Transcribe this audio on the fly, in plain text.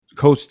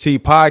Coach T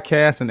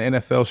podcast, and the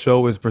NFL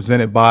show is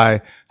presented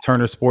by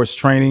Turner Sports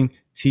Training,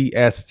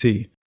 TST.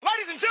 Ladies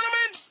and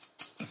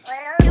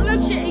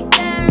gentlemen.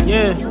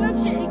 Yeah.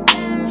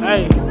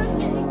 Hey.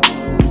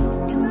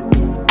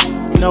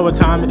 You know what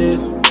time it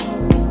is?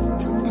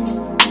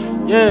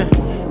 Yeah.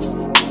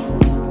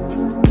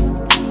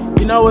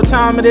 You know what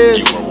time it is?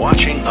 You are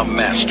watching a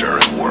master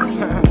at work.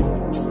 Some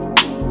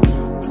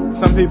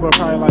people are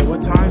probably like,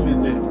 what time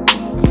is it?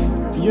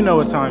 You know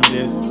what time it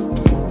is.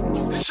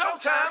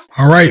 Showtime.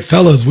 All right,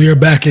 fellas, we are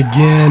back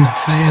again.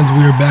 Fans, we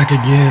are back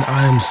again.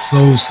 I am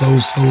so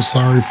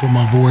sorry for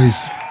my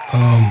voice.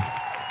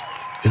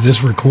 Is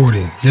this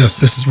recording? Yes,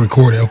 this is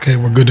recording. Okay,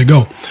 we're good to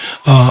go.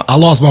 I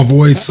lost my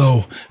voice,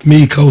 so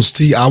me, Coach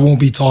T, I won't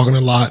be talking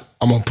a lot.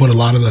 I'm gonna put a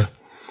lot of the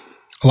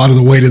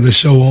weight of the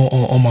show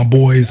on my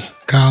boys,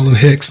 Kyle and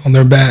Hicks, on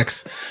their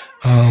backs,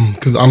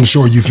 because I'm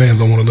sure you fans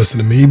don't want to listen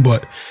to me.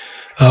 But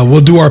we'll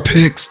do our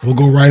picks. We'll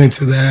go right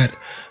into that.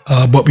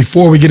 But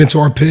before we get into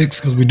our picks,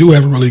 because we do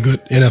have a really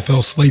good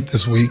NFL slate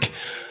this week,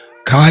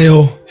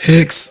 Kyle,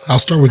 Hicks, I'll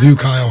start with you,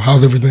 Kyle.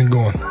 How's everything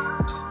going?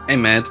 Hey,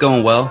 man, it's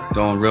going well,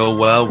 going real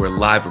well. We're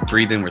live, we're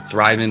breathing, we're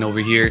thriving over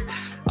here.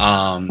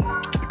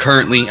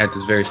 Currently, at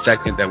this very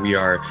second that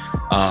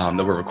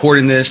we're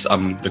recording this,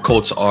 the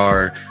Colts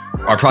are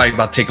probably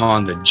about to take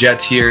on the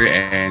Jets here,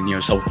 and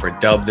just hoping for a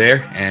dub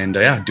there. And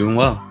doing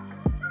well.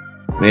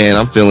 Man,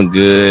 I'm feeling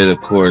good. Of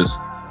course,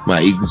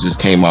 my Eagles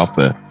just came off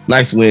a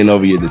nice win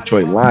over your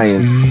Detroit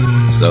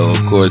Lions. So,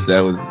 of course,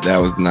 that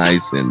was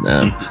nice. And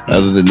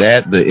other than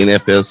that, the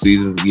NFL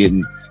season's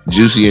getting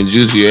juicier and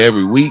juicier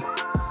every week.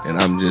 And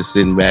I'm just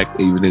sitting back,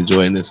 even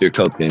enjoying this here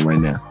Colts game right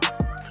now.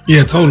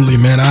 Yeah, totally,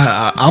 man.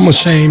 I'm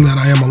ashamed that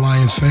I am a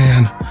Lions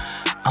fan.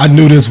 I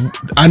knew at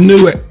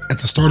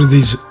the start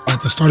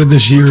of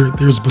this year,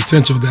 there's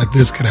potential that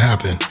this could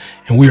happen.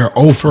 And we are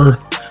 0 for.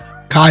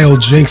 Kyle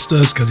jinxed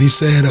us because he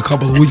said a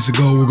couple of weeks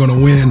ago we're going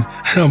to win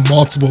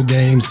multiple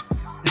games.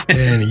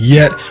 And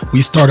yet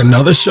we start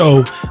another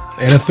show,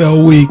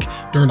 NFL week,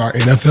 during our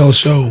NFL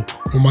show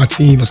where my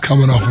team is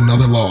coming off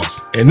another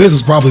loss. And this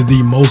is probably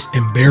the most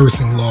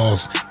embarrassing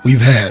loss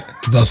we've had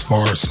thus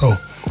far. So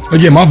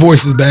again, my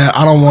voice is bad.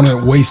 I don't want to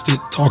waste it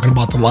talking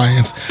about the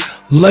Lions.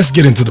 Let's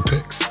get into the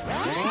picks.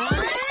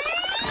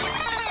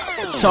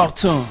 Talk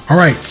to him. All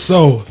right,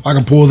 so if I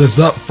can pull this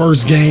up,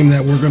 first game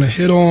that we're going to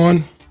hit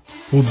on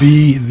will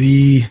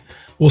be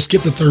we'll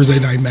skip the Thursday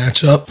night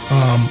matchup.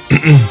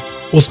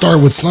 We'll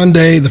start with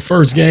Sunday. The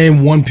first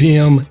game, 1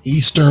 p.m.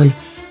 Eastern,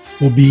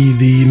 will be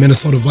the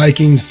Minnesota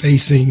Vikings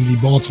facing the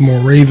Baltimore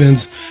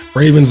Ravens.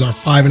 Ravens are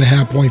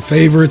 5.5-point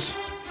favorites.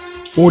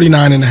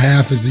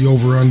 49.5 is the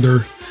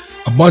over-under.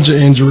 A bunch of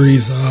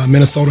injuries.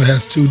 Minnesota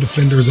has 2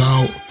 defenders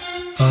out.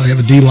 They have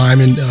a D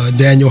lineman,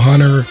 Daniel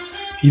Hunter.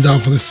 He's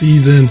out for the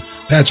season.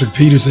 Patrick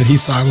Peterson,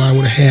 he's sidelined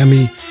with a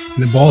hammy.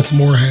 And then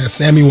Baltimore has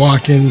Sammy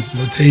Watkins,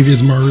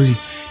 Latavius Murray,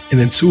 and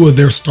then 2 of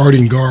their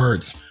starting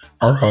guards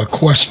are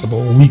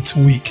questionable week to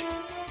week.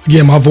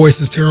 Again, my voice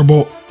is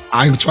terrible.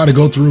 I try to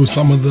go through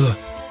some of the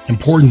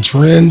important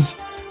trends.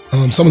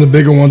 Some of the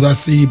bigger ones I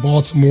see,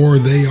 Baltimore,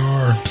 they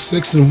are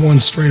 6-1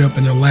 straight up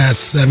in their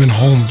last 7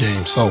 home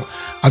games. So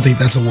I think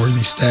that's a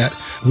worthy stat.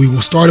 We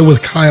started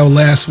with Kyle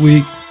last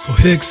week. So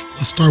Hicks,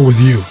 let's start with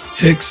you.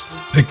 Hicks,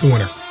 pick the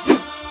winner.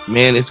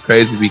 Man, it's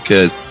crazy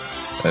because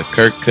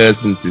Kirk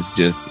Cousins is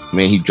just,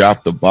 man, he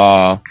dropped the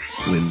ball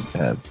when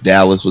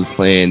Dallas was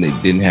playing. They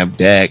didn't have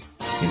Dak.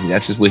 And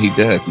that's just what he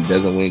does. He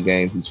doesn't win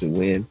games. He should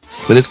win.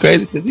 But it's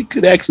crazy because he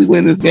could actually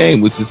win this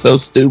game, which is so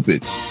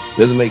stupid.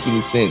 Doesn't make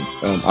any sense.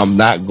 I'm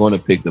not going to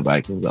pick the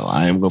Vikings, though.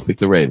 I am going to pick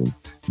the Ravens.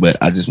 But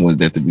I just wanted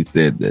that to be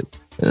said, that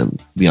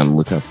be on the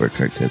lookout for a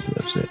Kirk Cousins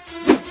upset.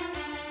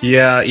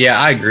 Yeah,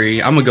 I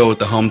agree. I'm gonna go with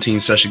the home team,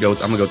 especially I'm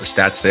gonna go with the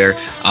stats there.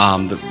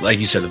 Like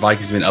you said, the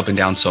Vikings have been up and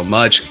down so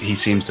much. He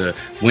seems to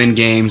win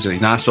games that he's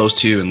not supposed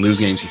to, and lose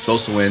games he's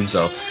supposed to win.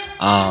 So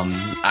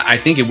I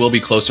think it will be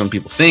closer than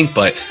people think,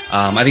 but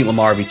I think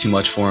Lamar will be too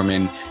much for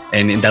him,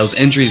 and those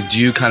injuries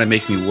do kind of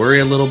make me worry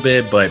a little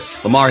bit. But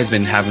Lamar has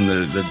been having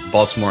the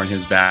Baltimore in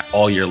his back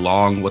all year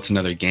long. What's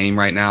another game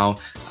right now?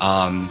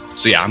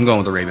 So yeah, I'm going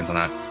with the Ravens on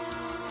that.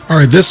 All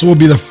right, this will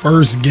be the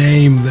first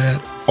game that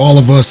all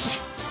of us,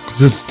 because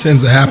this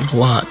tends to happen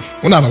a lot.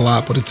 Well, not a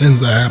lot, but it tends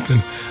to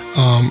happen.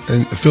 And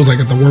it feels like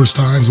at the worst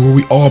times where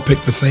we all pick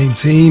the same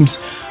teams.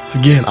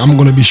 Again, I'm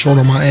going to be short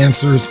on my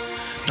answers.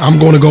 I'm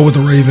going to go with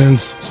the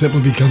Ravens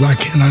simply because I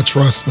cannot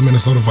trust the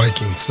Minnesota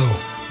Vikings. So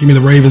give me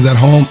the Ravens at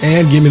home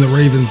and give me the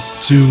Ravens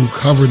to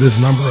cover this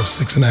number of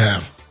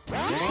 6.5.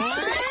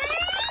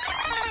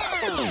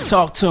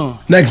 Talk to him.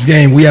 Next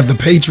game, we have the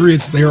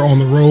Patriots. They are on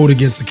the road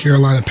against the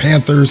Carolina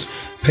Panthers.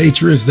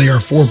 Patriots, they are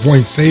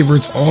 4-point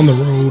favorites on the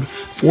road.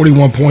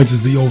 41 points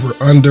is the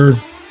over-under.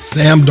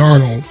 Sam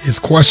Darnold is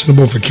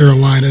questionable for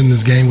Carolina in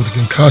this game with a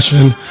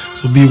concussion,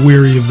 so be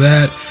wary of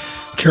that.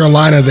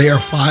 Carolina, they are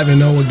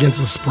 5-0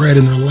 against the spread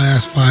in their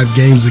last 5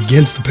 games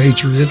against the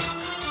Patriots.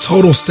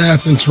 Total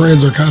stats and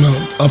trends are kind of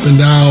up and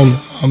down.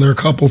 There are a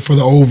couple for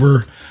the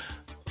over.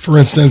 For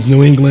instance,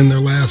 New England,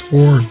 their last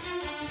 4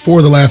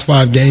 of the last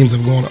 5 games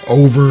have gone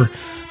over.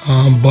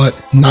 but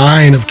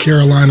 9 of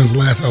Carolina's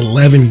last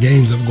 11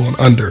 games have gone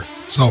under.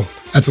 So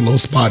that's a little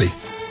spotty.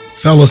 So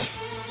fellas,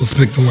 let's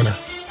pick the winner.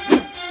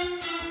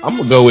 I'm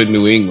going to go with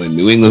New England.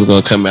 New England's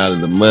going to come out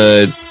of the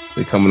mud.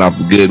 They're coming off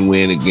the good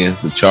win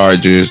against the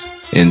Chargers.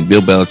 And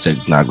Bill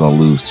Belichick's not going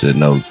to lose to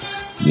no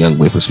young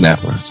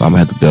whippersnapper. So I'm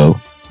going to have to go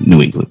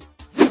New England.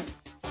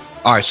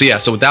 All right,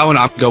 so with that one,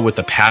 I'll go with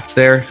the Pats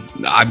there.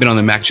 I've been on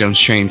the Mac Jones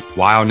train for a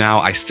while now.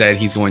 I said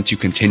he's going to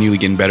continually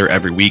getting better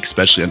every week,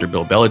 especially under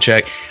Bill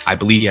Belichick. I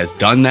believe he has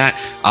done that.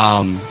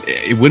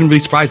 It wouldn't be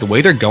surprised the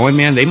way they're going,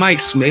 man. They might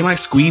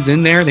squeeze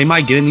in there. They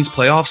might get in these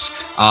playoffs.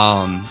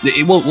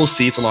 We'll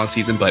see. It's a long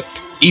season, but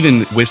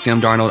even with Sam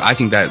Darnold, I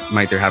think that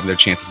they're having their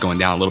chances going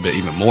down a little bit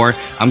even more.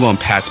 I'm going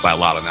Pats by a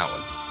lot on that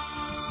one.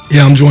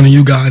 Yeah, I'm joining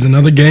you guys.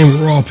 Another game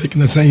where we're all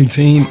picking the same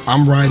team.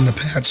 I'm riding the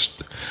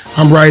Pats.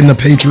 I'm riding the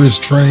Patriots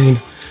train.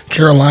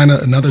 Carolina,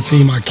 another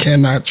team I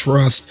cannot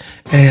trust.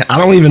 And I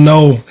don't even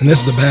know, and this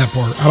is the bad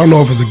part, I don't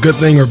know if it's a good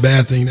thing or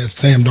bad thing that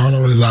Sam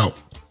Darnold is out.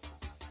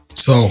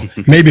 So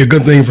maybe a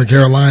good thing for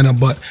Carolina,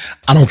 but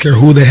I don't care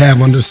who they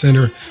have under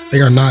center.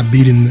 They are not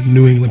beating the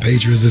New England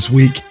Patriots this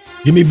week.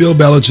 Give me Bill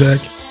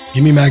Belichick.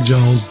 Give me Mac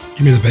Jones.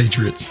 Give me the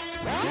Patriots.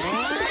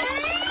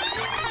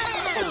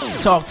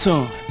 Talk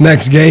to him.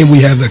 Next game,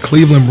 we have the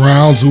Cleveland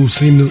Browns, who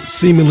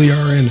seemingly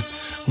are in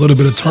a little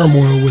bit of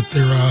turmoil with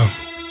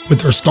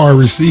their star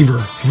receiver,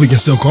 if we can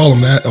still call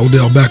him that,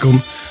 Odell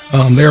Beckham.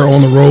 They're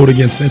on the road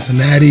against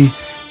Cincinnati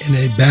in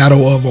a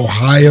battle of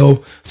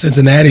Ohio.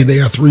 Cincinnati,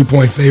 they are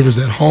 3-point favorites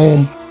at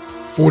home.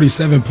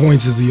 47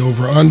 points is the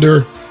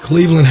over-under.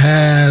 Cleveland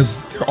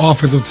has their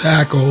offensive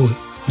tackle,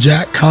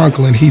 Jack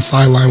Conklin. He's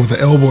sidelined with an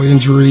elbow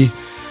injury.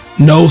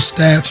 No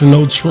stats or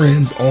no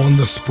trends on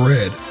the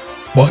spread,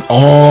 but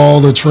all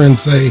the trends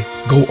say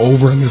go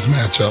over in this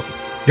matchup.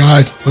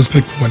 Guys, let's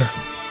pick the winner.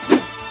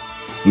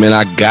 Man,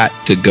 I got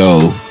to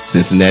go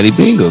Cincinnati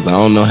Bengals. I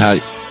don't know how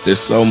there's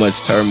so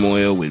much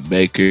turmoil with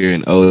Baker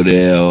and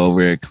Odell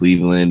over at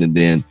Cleveland. And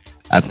then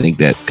I think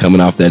that coming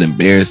off that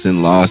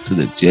embarrassing loss to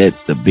the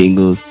Jets, the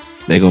Bengals,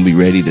 they're going to be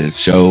ready to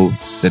show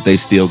that they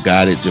still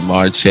got it.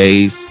 Jamar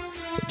Chase,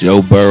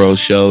 Joe Burrow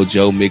show,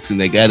 Joe Mixon,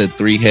 they got a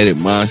 3-headed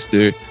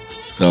monster.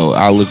 So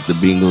I'll look the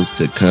Bengals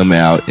to come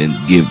out and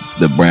give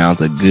the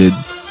Browns a good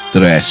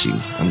thrashing.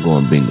 I'm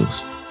going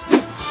Bengals.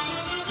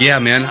 Yeah,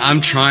 man,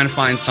 I'm trying to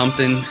find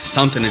something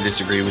to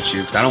disagree with you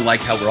because I don't like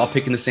how we're all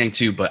picking the same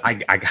too, but I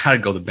got to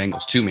go the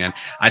Bengals too, man.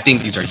 I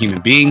think these are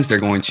human beings. They're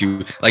going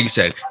to, like you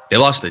said, they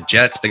lost to the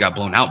Jets. They got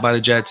blown out by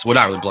the Jets. Well,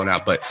 not really blown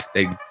out, but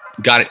they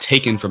got it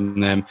taken from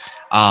them.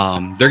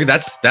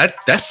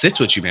 That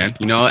sits with you, man.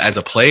 You know, as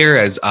a player,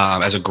 as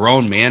a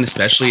grown man,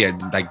 especially, and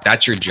like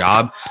that's your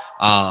job.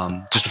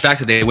 Just the fact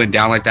that they went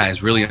down like that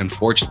is really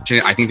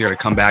unfortunate. I think they're going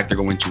to come back. They're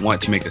going to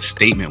want to make a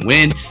statement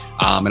win, and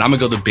I'm gonna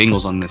go the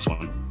Bengals on this one.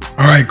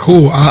 All right,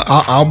 cool.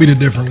 I'll be the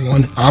different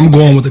one. I'm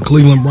going with the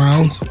Cleveland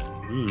Browns.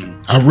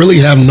 I really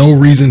have no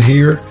reason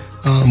here,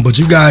 but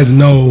you guys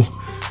know,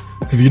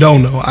 if you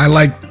don't know, I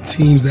like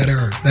teams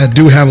that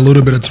do have a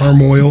little bit of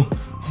turmoil.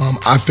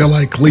 I feel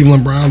like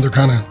Cleveland Browns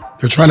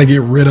they're trying to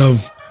get rid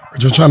of, or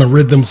they're trying to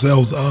rid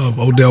themselves of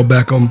Odell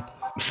Beckham.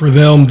 For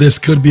them, this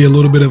could be a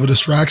little bit of a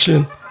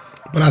distraction,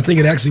 but I think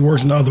it actually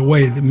works in the other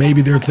way. That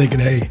maybe they're thinking,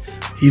 hey,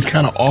 he's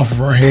kind of off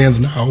of our hands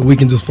now. We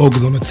can just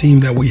focus on the team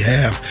that we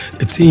have,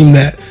 the team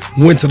that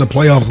went to the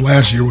playoffs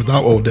last year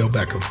without Odell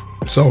Beckham.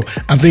 So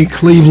I think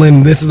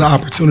Cleveland, this is an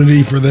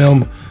opportunity for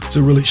them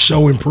to really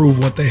improve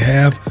what they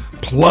have.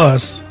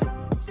 Plus,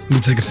 let me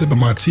take a sip of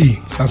my tea.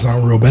 That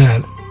sounds real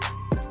bad.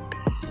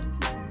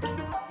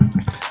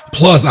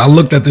 Plus, I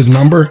looked at this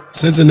number.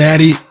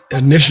 Cincinnati,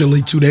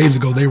 initially 2 days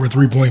ago, they were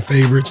 3-point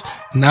favorites.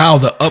 Now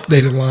the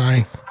updated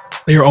line,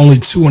 they are only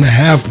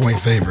 2.5-point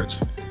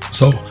favorites.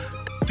 So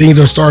things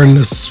are starting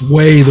to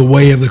sway the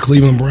way of the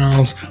Cleveland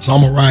Browns. So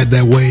I'm going to ride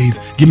that wave.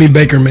 Give me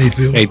Baker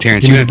Mayfield. Hey,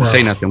 Terrence, you don't have to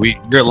say nothing.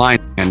 You're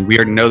lying, and we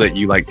already know that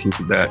you like teams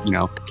that,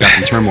 got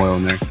some turmoil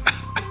in there.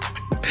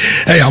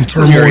 Hey, I'm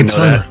Turmoil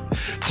Turner.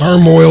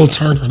 Turmoil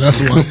Turner. That's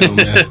who I am,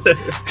 man.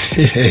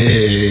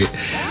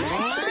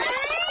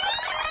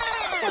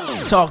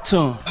 Talk to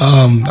him.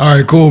 All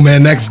right, cool,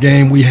 man. Next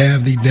game, we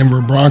have the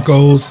Denver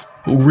Broncos,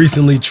 who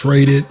recently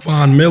traded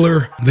Von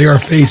Miller. They are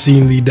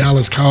facing the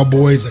Dallas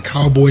Cowboys. The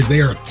Cowboys,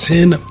 they are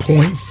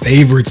 10-point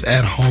favorites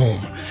at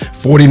home.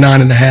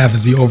 49.5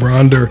 is the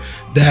over-under.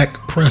 Dak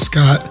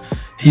Prescott,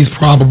 he's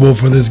probable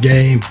for this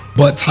game.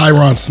 But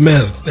Tyron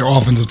Smith, their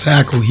offensive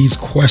tackle, he's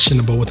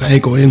questionable with an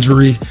ankle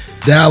injury.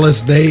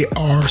 Dallas, they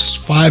are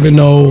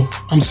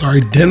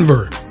 5-0.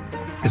 Denver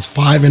is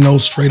 5-0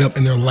 straight up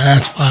in their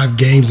last 5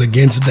 games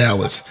against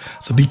Dallas.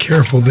 So be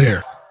careful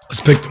there. Let's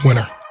pick the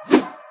winner.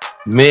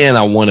 Man,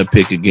 I want to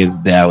pick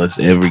against Dallas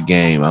every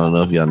game. I don't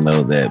know if y'all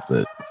know that,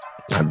 but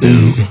I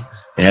do.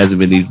 It hasn't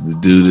been easy to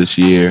do this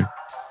year.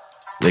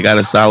 They got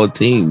a solid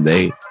team.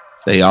 They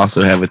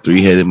also have a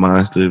 3-headed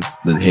monster.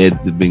 The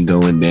heads have been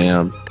going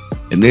down.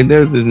 And then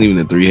there's isn't even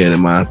a 3-headed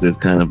monster. It's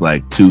kind of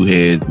like 2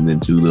 heads and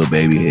then 2 little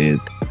baby heads.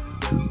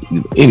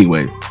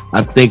 Anyway,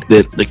 I think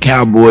that the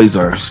Cowboys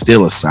are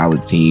still a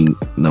solid team,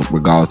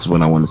 regardless of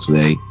what I want to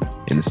say.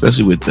 and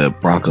especially with the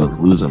Broncos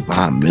losing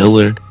Von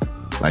Miller,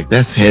 like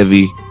that's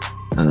heavy,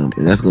 and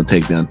that's going to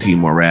take down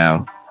team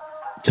morale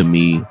to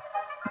me.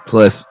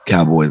 Plus,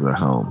 Cowboys are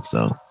home,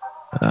 so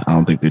I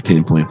don't think they're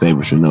 10-point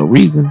favorites for no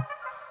reason.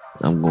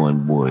 I'm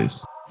going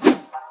boys.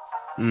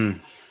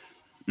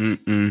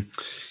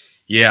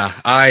 Yeah,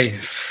 I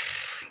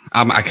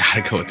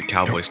gotta go with the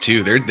Cowboys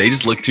too. They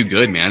just look too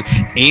good, man.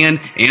 And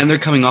they're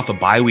coming off a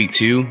bye week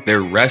too.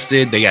 They're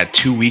rested. They had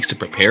 2 weeks to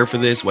prepare for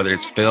this, whether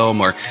it's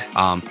film or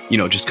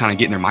just kind of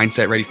getting their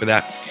mindset ready for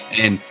that.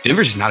 And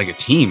Denver's just not a good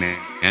team, man.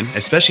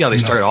 Especially how they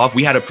started off.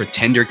 We had a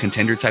contender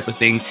type of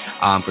thing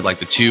for like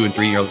the 2 and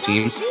 3 year old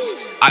teams.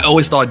 I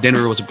always thought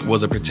Denver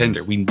was a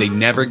pretender. They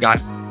never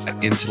got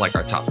into like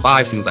our top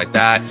 5, things like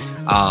that.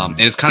 And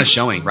it's kind of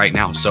showing right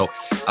now. So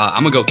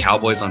I'm gonna go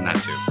Cowboys on that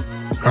too.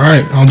 All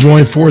right, I'll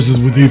join forces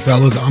with you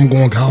fellas. I'm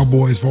going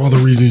Cowboys for all the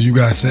reasons you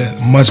guys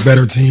said. Much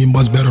better team,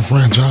 much better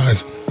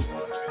franchise.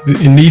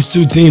 And these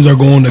two teams are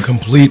going the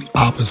complete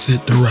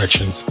opposite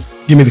directions.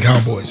 Give me the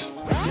Cowboys.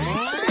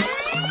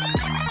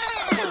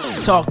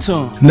 Talk to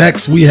him.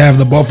 Next, we have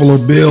the Buffalo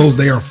Bills.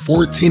 They are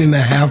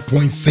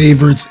 14.5-point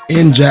favorites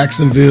in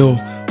Jacksonville.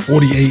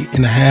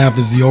 48.5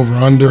 is the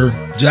over-under.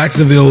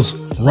 Jacksonville's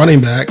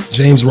running back,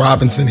 James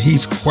Robinson,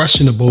 he's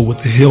questionable with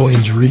the heel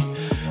injury.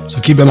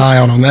 So keep an eye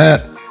out on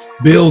that.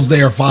 Bills,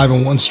 they are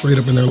 5-1 straight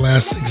up in their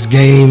last 6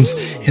 games,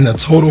 and the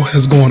total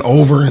has gone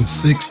over in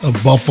 6 of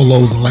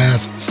Buffalo's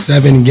last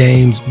 7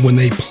 games when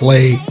they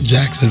play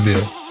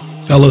Jacksonville.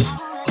 Fellas,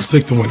 let's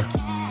pick the winner.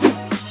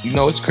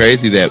 It's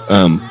crazy that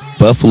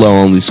Buffalo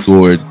only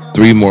scored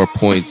 3 more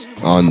points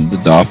on the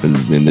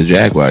Dolphins than the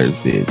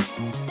Jaguars did.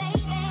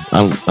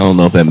 I don't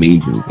know if that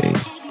means anything,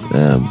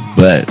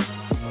 but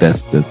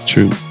that's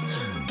true.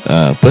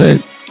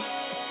 But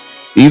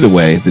either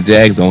way, the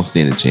Jags don't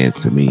stand a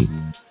chance to me.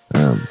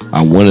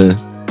 I want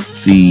to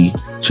see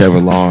Trevor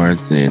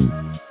Lawrence and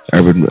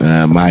Urban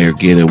Meyer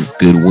get a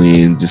good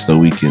win just so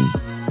we can,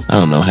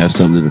 have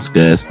something to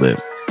discuss. But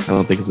I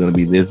don't think it's going to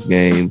be this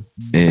game.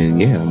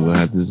 And yeah, I'm going to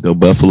have to just go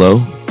Buffalo.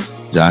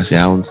 Josh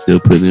Allen still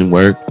putting in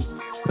work.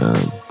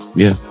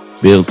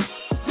 Bills.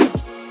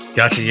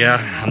 Gotcha. Yeah,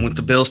 I'm with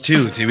the Bills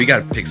too. Dude, we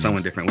got to pick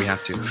someone different. We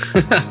have to.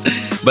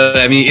 But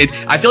I mean,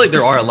 I feel like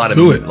there are a lot of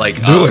Do it.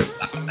 No,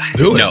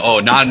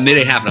 it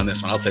ain't happening on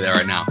this one. I'll say that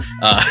right now.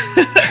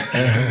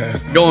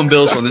 Going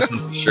Bills on this one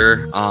for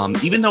sure.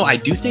 Even though I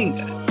do think,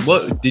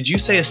 what did you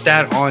say a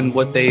stat on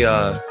what they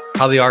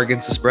how they are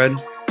against the spread?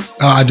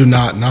 I do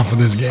not for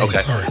this game. Okay.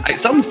 Sorry.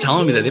 Someone's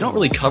telling me that they don't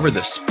really cover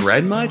the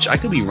spread much. I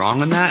could be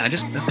wrong on that.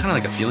 That's kind of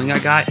like a feeling I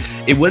got.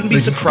 It wouldn't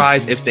be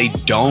surprised if they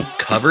don't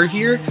cover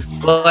here,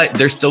 but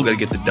they're still going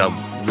to get the dub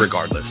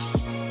regardless.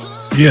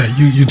 Yeah,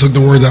 you took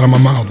the words out of my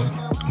mouth.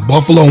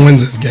 Buffalo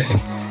wins this game.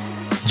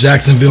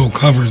 Jacksonville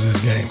covers this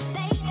game.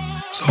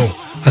 So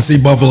I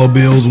see Buffalo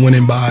Bills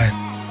winning by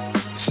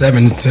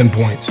 7 to 10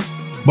 points.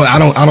 But I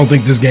don't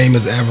think this game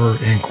is ever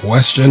in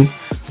question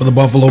for the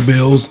Buffalo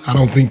Bills. I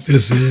don't think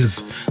this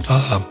is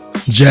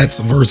Jets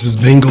versus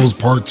Bengals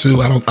part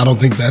 2. I don't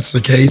think that's the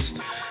case.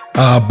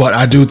 But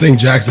I do think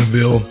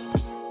Jacksonville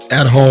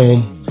at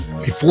home,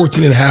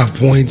 14.5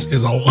 points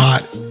is a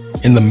lot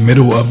in the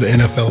middle of the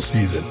NFL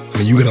season. I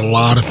mean, you get a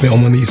lot of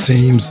film on these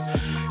teams.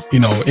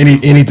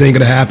 Anything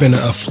could happen.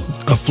 A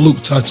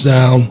fluke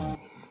touchdown.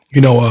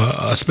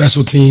 A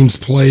special teams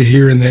play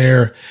here and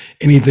there.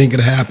 Anything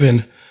could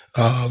happen.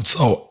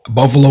 So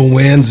Buffalo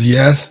wins,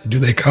 yes. Do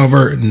they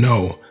cover?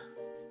 No.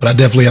 But I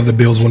definitely have the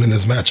Bills winning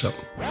this matchup.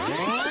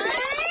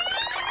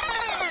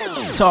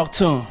 Talk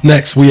to him.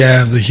 Next, we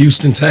have the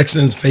Houston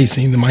Texans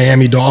facing the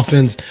Miami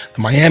Dolphins.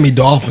 The Miami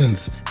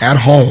Dolphins at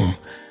home.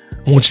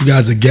 I want you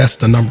guys to guess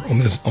the number on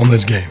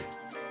this game.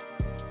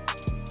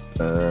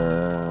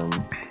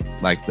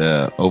 Like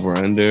the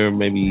over/under,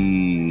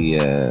 maybe.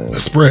 The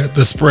spread.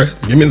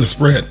 Give me the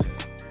spread.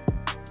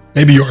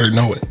 Maybe you already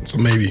know it, so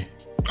maybe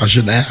I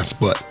shouldn't ask,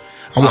 but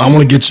I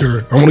want to get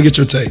your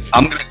take.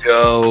 I'm gonna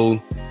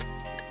go.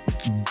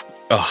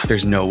 Oh,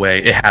 there's no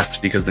way. It has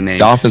to because the name.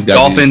 Dolphins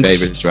got to be the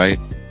favorites, right?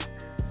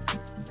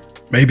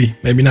 Maybe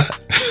not.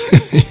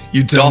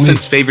 You tell Dolphins me.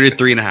 Dolphins favored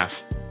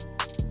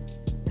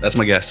 3.5. That's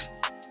my guess.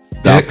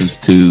 Dolphins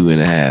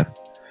 2.5.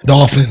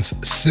 Dolphins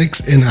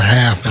 6.5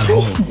 at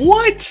home.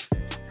 What?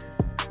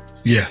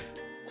 Yeah.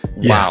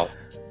 Wow.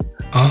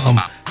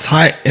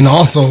 And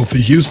also for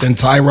Houston,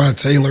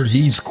 Tyrod Taylor,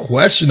 he's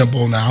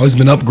questionable now. He's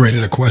been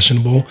upgraded to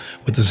questionable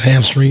with his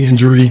hamstring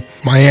injury.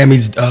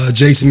 Miami's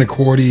Jason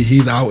McCourty,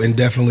 he's out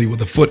indefinitely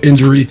with a foot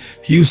injury.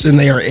 Houston,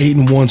 they are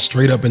 8-1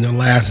 straight up in their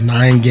last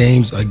 9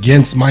 games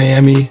against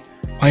Miami.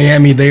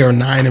 Miami, they are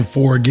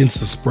 9-4 against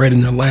the spread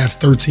in their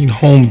last 13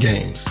 home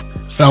games.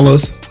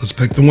 Fellas, let's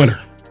pick the winner.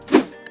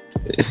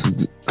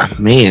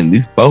 Man,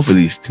 both of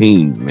these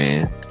teams,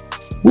 man.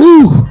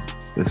 Woo!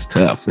 It's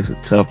tough. It's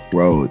a tough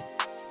road.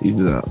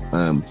 These are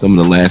some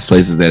of the last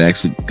places that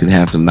actually could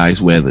have some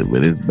nice weather,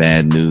 but it's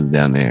bad news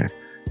down there.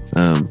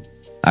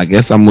 I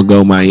guess I'm gonna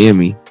go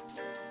Miami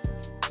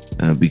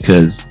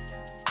because,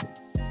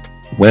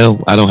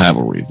 well, I don't have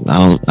a reason.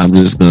 I'm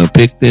just gonna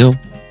pick them.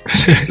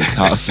 It's a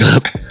toss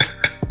up.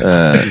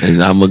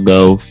 And I'm gonna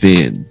go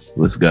Fins.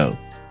 Let's go.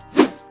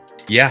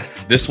 Yeah,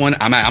 this one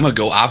I'm gonna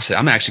go opposite.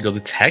 I'm gonna actually go the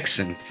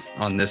Texans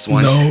on this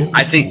one. No.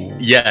 I think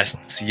yes,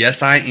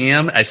 I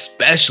am.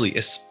 Especially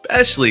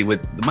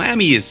with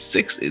Miami is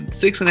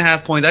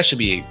 6.5 points. That should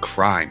be a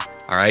crime.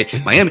 All right,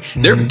 Miami.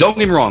 Don't get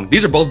me wrong.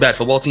 These are both bad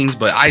football teams,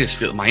 but I just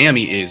feel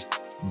Miami is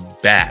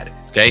bad.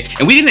 Okay,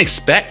 and we didn't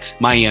expect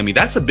Miami.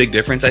 That's a big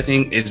difference, I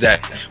think, is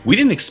that we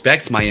didn't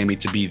expect Miami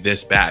to be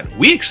this bad.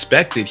 We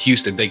expected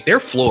Houston. Their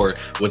floor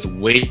was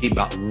way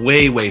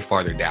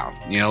farther down.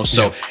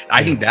 So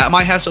I think that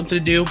might have something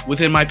to do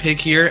within my pick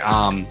here.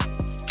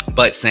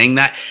 But saying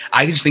that,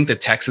 I just think the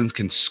Texans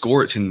can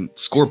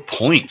score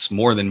points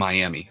more than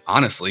Miami.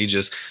 Honestly,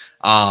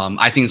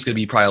 I think it's going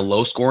to be probably a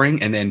low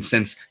scoring. And then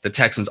since the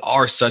Texans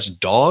are such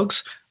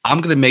dogs,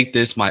 I'm going to make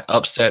this my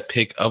upset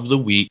pick of the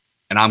week,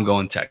 and I'm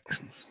going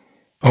Texans.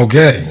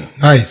 Okay,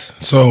 nice.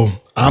 So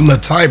I'm the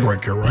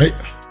tiebreaker, right?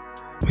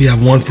 We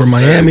have one for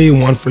Miami,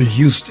 one for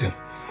Houston.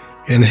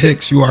 And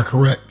Hicks, you are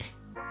correct.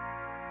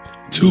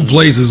 Two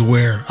places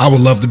where I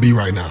would love to be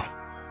right now.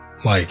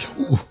 Like,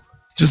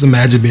 just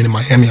imagine being in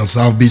Miami on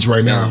South Beach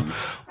right now,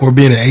 or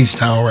being in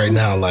H-Town right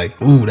now. Like,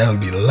 that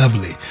would be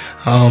lovely.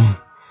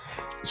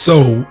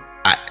 So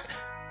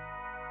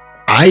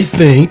I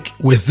think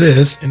with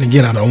this, and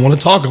again, I don't want to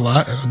talk a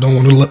lot, and I don't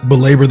want to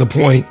belabor the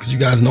point because you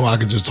guys know I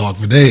could just talk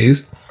for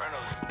days.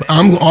 But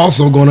I'm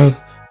also going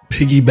to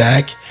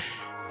piggyback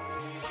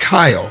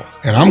Kyle,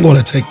 and I'm going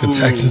to take the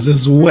Texans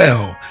as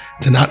well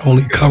to not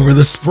only cover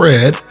the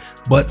spread,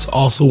 but to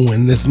also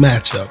win this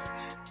matchup.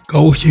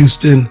 Go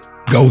Houston,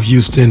 go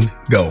Houston,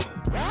 go.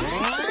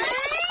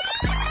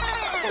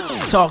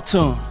 Talk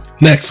to him.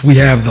 Next, we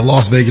have the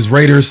Las Vegas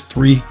Raiders,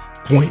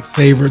 3-point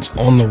favorites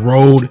on the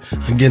road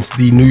against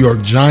the New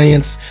York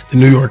Giants, the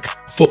New York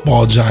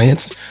Football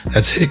Giants.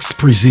 That's Hicks'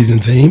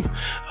 preseason team.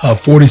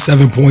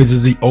 47 points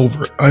is the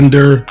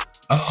over-under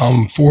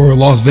for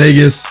Las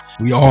Vegas.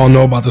 We all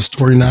know about the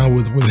story now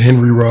with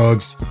Henry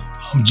Ruggs.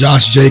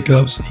 Josh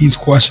Jacobs, he's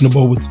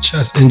questionable with a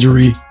chest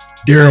injury.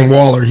 Darren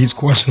Waller, he's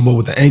questionable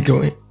with an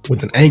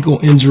ankle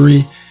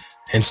injury.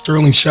 And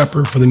Sterling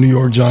Shepard for the New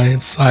York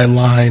Giants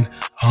sideline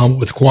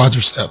with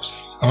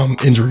quadriceps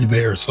injury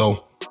there.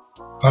 So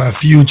a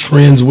few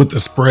trends with the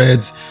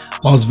spreads.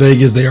 Las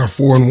Vegas, they are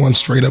 4-1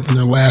 straight up in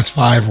their last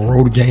 5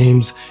 road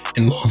games.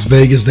 In Las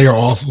Vegas, they are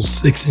also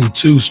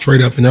 6-2 straight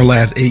up in their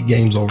last 8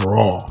 games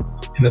overall.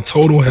 And the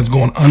total has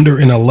gone under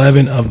in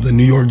 11 of the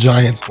New York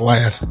Giants'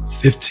 last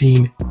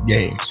 15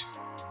 games.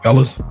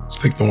 Fellas, let's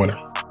pick the winner.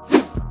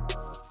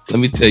 Let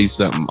me tell you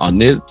something. On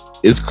this,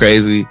 it's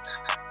crazy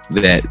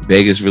that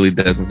Vegas really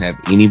doesn't have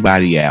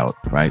anybody out,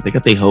 right? They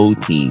got their whole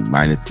team,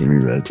 minus Henry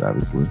Ruggs,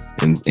 obviously,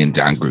 and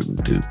John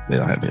Gruden, too. They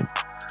don't have him.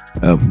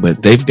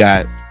 But they've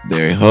got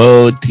their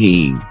whole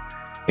team,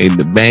 and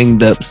the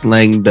banged up,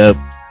 slanged up,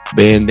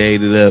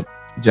 band-aided up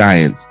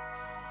Giants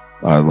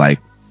are like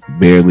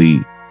barely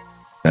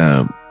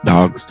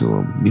dogs to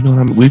them. You know what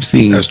I mean? We've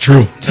seen that's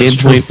true.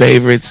 10-point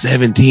favorites,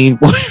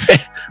 17-point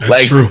That's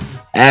like true.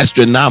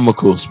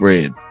 Astronomical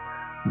spreads.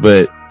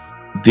 But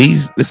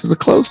this is a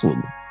close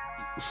one.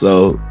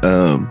 So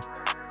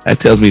that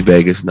tells me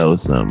Vegas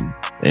knows something.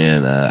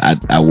 And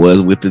I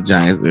was with the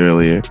Giants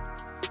earlier,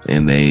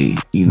 and they,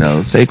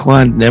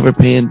 Saquon never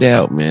panned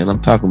out, man. I'm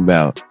talking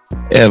about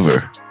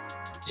ever.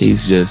 He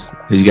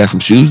got some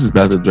shoes that's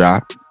about to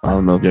drop. I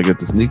don't know if y'all got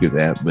the sneakers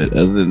app, but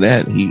other than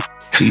that, he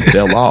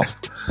fell off.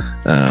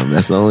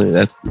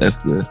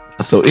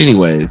 So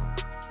anyways,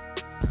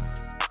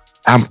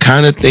 I'm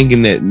kind of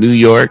thinking that New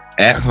York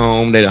at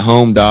home, they're the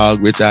home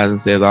dog. Rich Eisen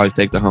says always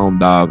take the home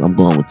dog. I'm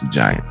going with the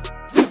Giants.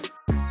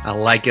 I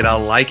like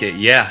it.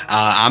 Yeah,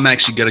 I'm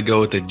actually going to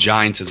go with the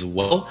Giants as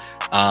well.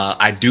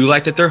 I do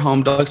like that they're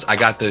home dogs. I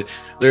got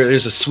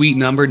there's a sweet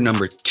number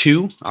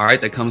 2, all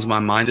right, that comes to my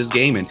mind this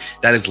game, and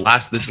that is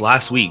this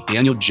last week.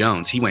 Daniel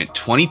Jones, he went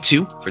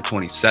 22 for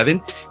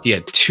 27. He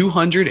had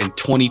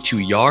 222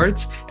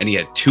 yards, and he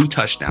had 2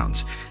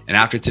 touchdowns. And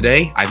after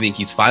today, I think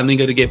he's finally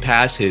going to get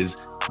past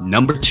his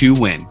number 2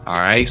 win. All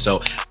right. So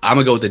I'm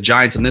going to go with the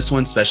Giants in this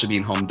one, especially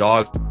being home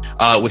dog.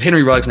 With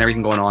Henry Ruggs and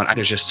everything going on,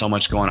 there's just so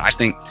much going on. I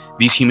think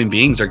these human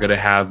beings are going to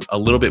have a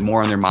little bit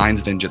more on their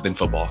minds than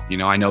football.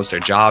 I know it's their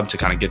job to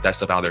kind of get that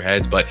stuff out of their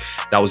heads, but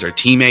that was their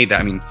teammate.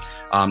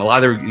 A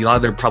lot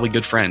of their probably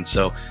good friends.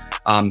 So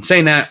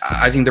saying that,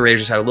 I think the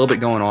Raiders had a little bit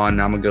going on,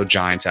 and I'm going to go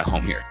Giants at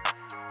home here.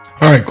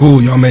 All right,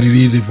 cool. Y'all made it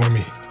easy for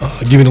me.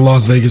 Give me the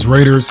Las Vegas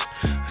Raiders,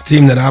 a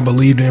team that I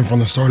believed in from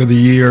the start of the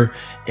year.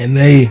 And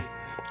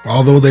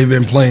although they've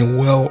been playing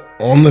well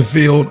on the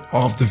field,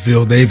 off the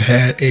field, they've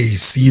had a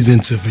season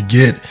to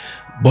forget.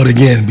 But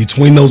again,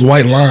 between those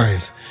white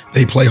lines,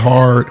 they play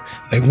hard,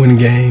 they win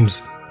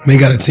games. And they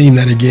got a team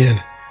that,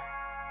 again,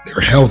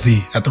 they're healthy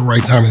at the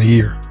right time of the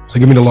year. So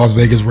give me the Las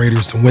Vegas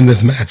Raiders to win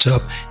this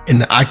matchup.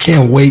 And I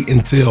can't wait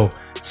until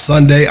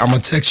Sunday. I'm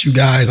going to text you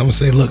guys. I'm going to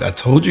say, look, I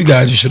told you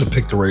guys you should have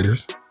picked the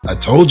Raiders. I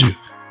told you.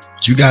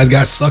 But you guys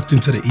got sucked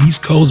into the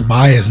East Coast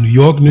bias. New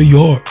York.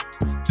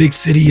 Big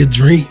city of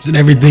dreams, and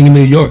everything in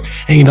New York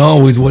ain't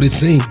always what it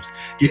seems.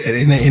 Yeah,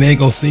 it ain't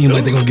gonna seem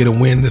like they're gonna get a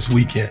win this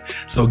weekend.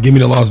 So give me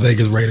the Las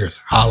Vegas Raiders.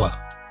 Holla.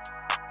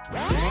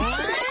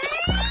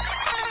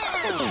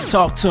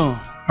 Talk to him.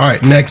 All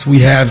right, next we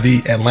have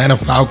the Atlanta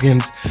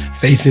Falcons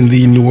facing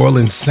the New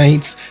Orleans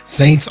Saints.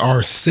 Saints are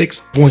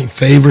 6-point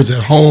favorites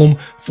at home.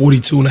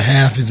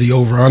 42.5 is the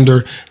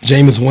over-under.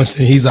 Jameis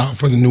Winston, he's out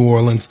for the New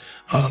Orleans.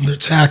 Their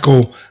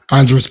tackle,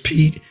 Andres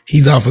Pete,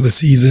 he's out for the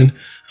season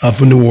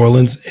for New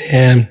Orleans.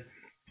 And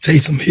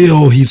Taysom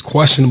Hill, he's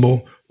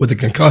questionable with a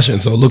concussion.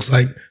 So it looks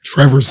like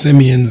Trevor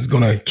Siemian is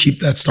going to keep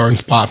that starting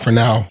spot for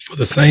now for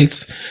the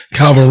Saints.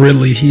 Calvin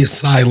Ridley, he is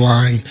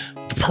sidelined.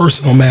 The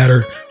personal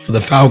matter for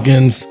the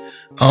Falcons.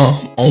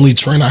 Only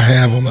trend I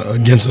have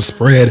against the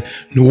spread.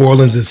 New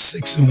Orleans is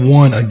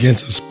 6-1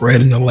 against the spread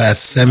in the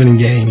last 7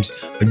 games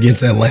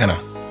against Atlanta.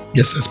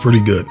 Guess that's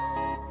pretty good.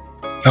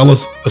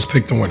 Fellas, let's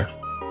pick the winner.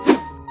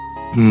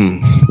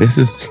 This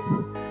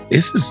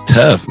is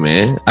tough,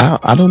 man.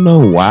 I don't know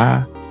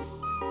why,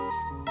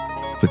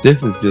 but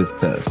this is just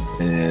tough.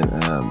 And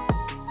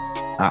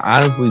I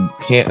honestly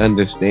can't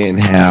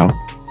understand how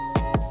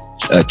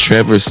a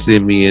Trevor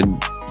Siemian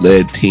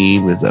led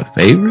team is a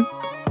favorite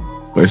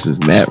versus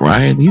Matt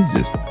Ryan. He's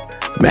just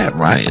Matt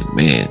Ryan,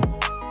 man.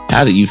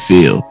 How do you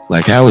feel?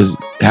 Like, how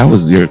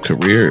was your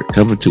career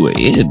coming to an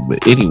end?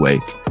 But anyway,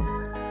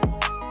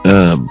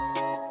 I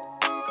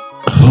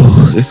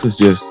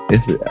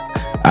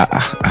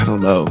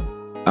don't know.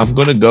 I'm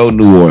gonna go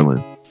New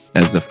Orleans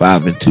as a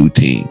 5-2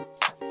 team.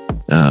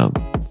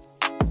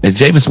 And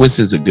Jameis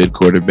Winston's a good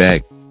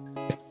quarterback.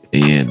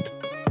 And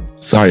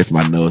sorry if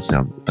my nose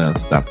sounds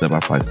stopped up. I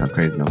probably sound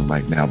crazy on the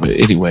mic now. But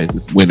anyways,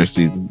 it's winter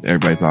season.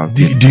 Everybody's on.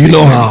 Do you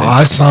know how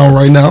I sound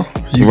right now?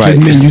 You right.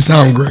 kidding me? You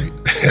sound great.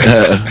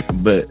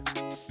 But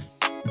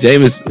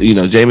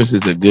Jameis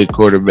is a good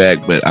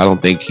quarterback, but I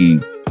don't think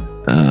he's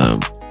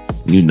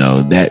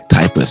that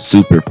type of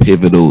super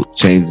pivotal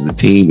change the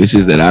team. It's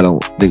just that I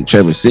don't think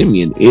Trevor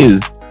Siemian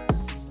is,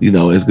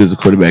 as good as a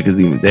quarterback as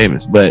even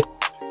Jameis. But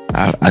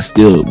I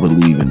still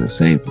believe in the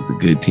Saints. It's a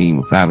good team,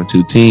 a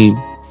 5-2 team.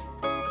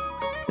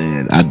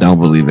 And I don't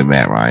believe in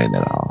Matt Ryan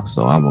at all.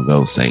 So I'm going to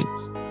go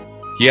Saints.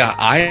 Yeah,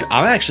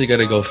 I'm actually going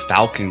to go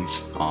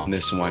Falcons on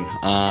this one.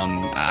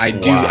 I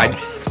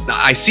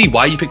see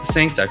why you picked the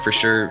Saints. I for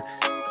sure.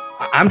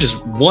 I'm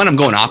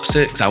going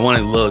opposite because I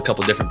wanted a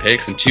couple different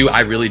picks. And 2, I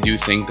really do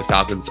think the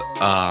Falcons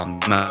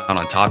not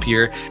on top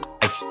here.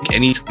 I think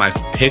anytime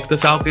I've picked the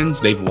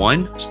Falcons, they've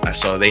won.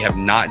 So they have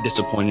not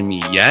disappointed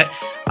me yet.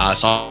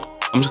 So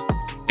I'm just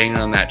staying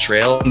on that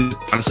trail.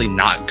 Honestly,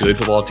 not good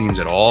football teams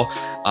at all.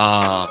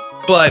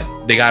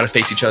 But they got to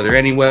face each other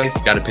anyway.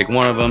 Got to pick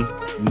one of them.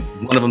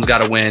 One of them's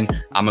got to win.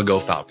 I'm going to go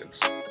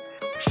Falcons.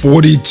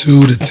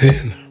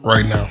 42-10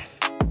 right now.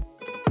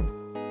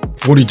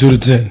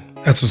 42-10.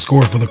 That's a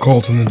score for the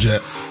Colts and the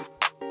Jets.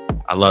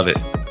 I love it.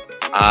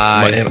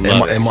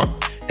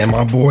 And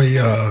my boy,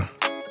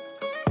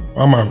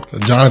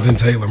 Jonathan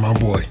Taylor, my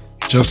boy,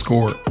 just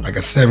scored like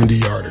a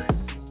 70-yarder.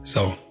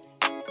 So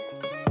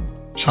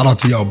shout out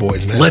to y'all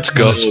boys, man. Let's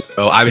go,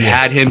 bro. I've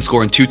had him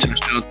scoring 2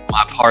 touchdowns on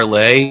my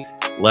parlay.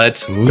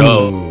 Let's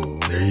go.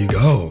 There you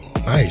go.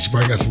 Nice. You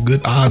probably got some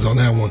good odds on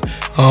that one.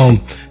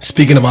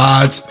 Speaking of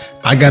odds,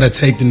 I got to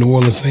take the New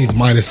Orleans Saints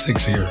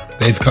 -6 here.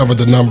 They've covered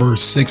the number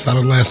 6 out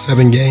of the last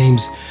 7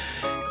 games.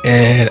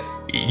 And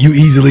you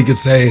easily could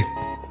say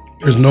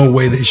there's no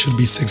way they should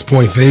be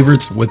 6-point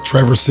favorites with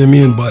Trevor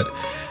Siemian. But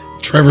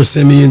Trevor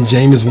Siemian,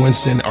 Jameis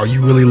Winston, are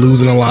you really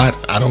losing a lot?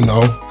 I don't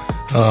know.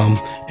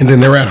 And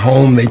then they're at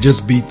home. They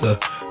just beat the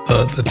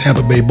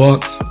Tampa Bay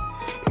Bucks.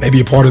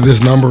 Maybe a part of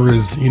this number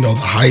is, the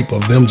hype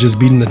of them just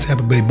beating the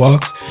Tampa Bay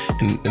Bucks.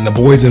 And the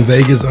boys in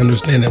Vegas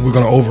understand that we're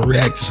going to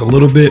overreact just a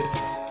little bit.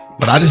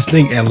 But I just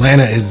think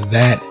Atlanta is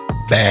that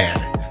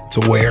bad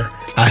to where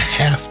I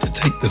have to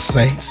take the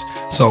Saints.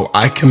 So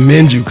I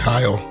commend you,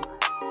 Kyle,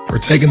 for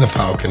taking the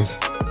Falcons.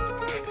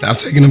 I've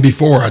taken them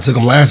before. I took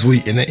them last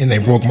week, and they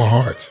broke my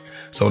heart.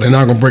 So they're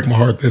not going to break my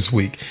heart this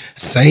week.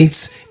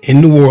 Saints in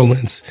New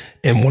Orleans,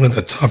 in one of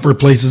the tougher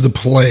places to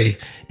play.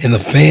 And the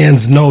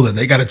fans know that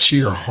they got to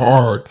cheer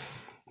hard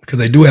because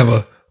they do have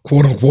a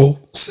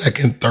quote-unquote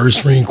second,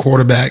 third-string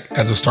quarterback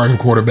as a starting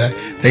quarterback.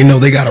 They know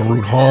they got to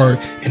root hard.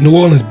 And New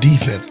Orleans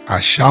defense,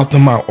 I shout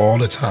them out all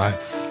the time.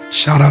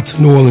 Shout out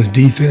to New Orleans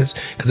defense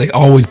because they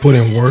always put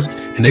in work.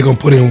 And they're going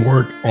to put in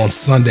work on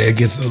Sunday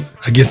against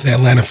the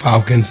Atlanta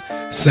Falcons.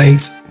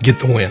 Saints get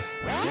the win.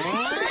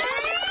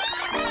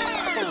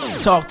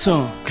 Talk to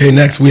him. Okay,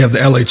 next we have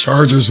the LA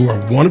Chargers, who are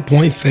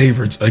 1-point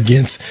favorites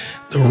against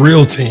the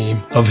real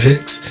team of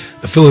Hicks,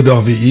 the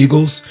Philadelphia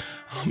Eagles.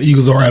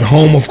 Eagles are at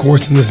home, of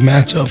course, in this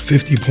matchup.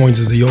 50 points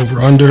is the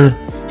over-under.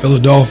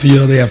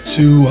 Philadelphia, they have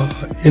 2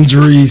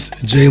 injuries.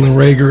 Jalen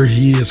Reagor,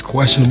 he is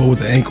questionable with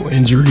the ankle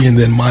injury. And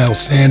then Miles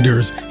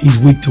Sanders, he's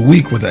week to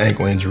week with the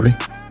ankle injury.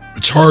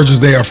 The Chargers,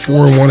 they are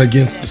 4-1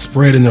 against the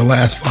spread in their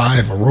last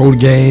 5 road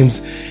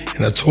games.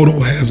 And the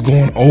total has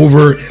gone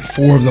over in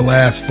 4 of the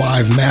last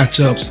 5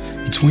 matchups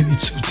between the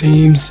 2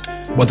 teams.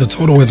 But the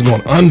total has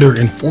gone under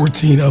in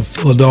 14 of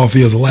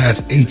Philadelphia's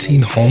last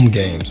 18 home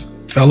games.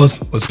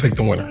 Fellas, let's pick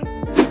the winner.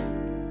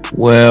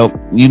 Well,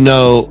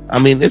 I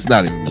mean, it's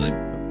not even really.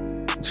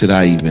 Should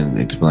I even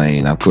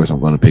explain? Of course, I'm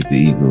going to pick the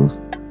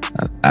Eagles.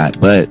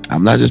 But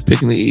I'm not just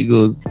picking the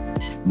Eagles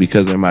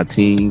because they're my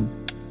team.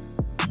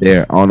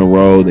 They're on the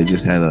road. They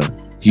just had a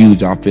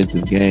huge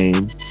offensive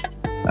game.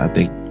 I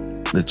think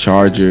the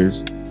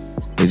Chargers,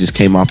 they just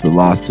came off the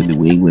loss to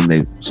New England.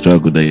 They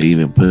struggled to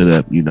even put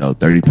up,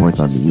 30 points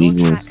on New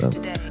England. So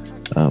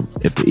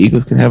if the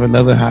Eagles can have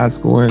another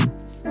high-scoring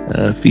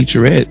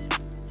featurette,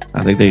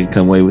 I think they can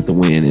come away with the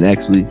win. And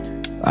actually,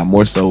 I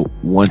more so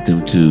want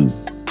them to.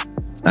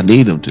 I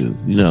need them to.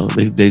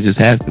 They just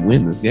have to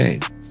win this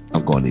game.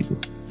 I'm going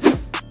Eagles.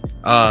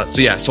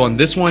 So on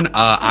this one,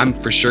 I'm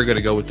for sure going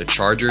to go with the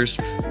Chargers.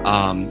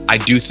 I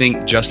do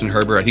think Justin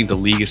Herbert, I think the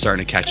league is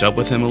starting to catch up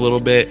with him a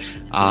little bit.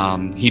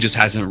 He just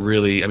hasn't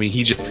really,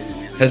 he just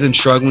has been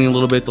struggling a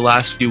little bit the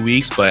last few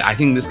weeks, but I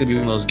think this could be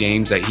one of those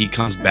games that he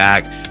comes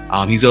back.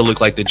 He's going to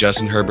look like the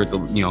Justin Herbert,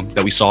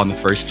 that we saw in the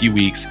first few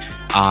weeks.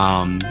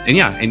 And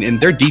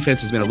their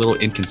defense has been a little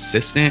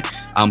inconsistent,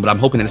 but I'm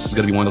hoping that this is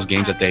going to be one of those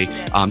games that they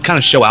kind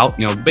of show out,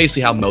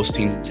 basically how most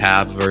teams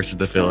have versus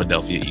the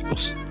Philadelphia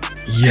Eagles.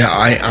 Yeah,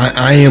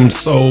 I am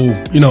so,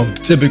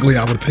 typically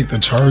I would pick the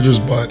Chargers,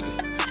 but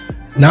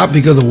not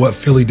because of what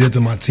Philly did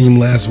to my team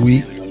last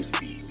week,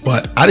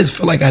 but I just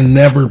feel like I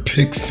never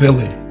pick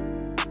Philly.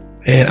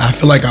 And I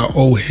feel like I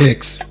owe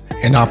Hicks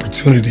an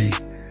opportunity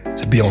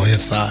to be on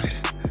his side.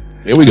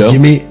 Here we go.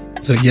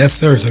 Yes,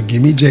 sir. So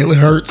give me Jalen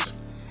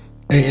Hurts.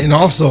 And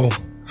also,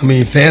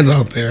 fans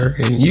out there,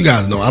 and you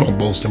guys know I don't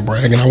boast and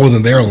brag, and I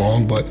wasn't there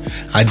long, but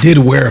I did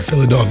wear a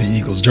Philadelphia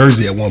Eagles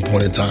jersey at one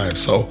point in time.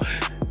 So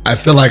I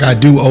feel like I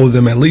do owe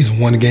them at least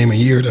one game a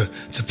year to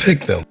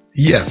pick them.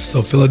 Yes,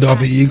 so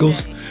Philadelphia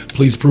Eagles,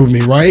 please prove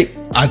me right.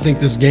 I think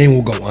this game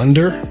will go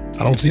under.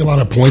 I don't see a lot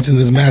of points in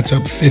this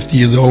matchup. 50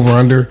 is over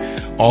under.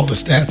 All the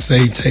stats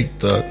say take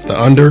the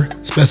under,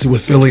 especially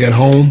with Philly at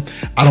home.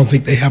 I don't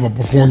think they have a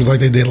performance like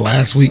they did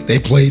last week. They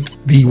played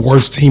the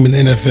worst team in the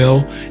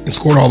NFL and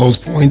scored all those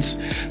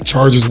points.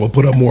 Chargers will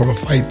put up more of a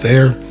fight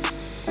there.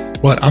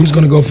 But I'm just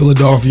going to go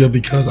Philadelphia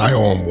because I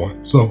owe them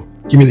one. So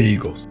give me the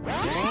Eagles.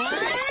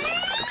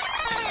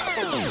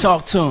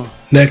 Talk to him.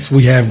 Next,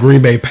 we have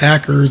Green Bay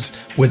Packers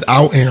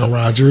without Aaron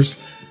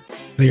Rodgers.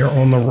 They are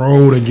on the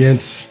road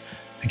against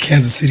the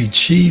Kansas City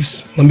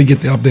Chiefs. Let me get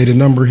the updated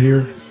number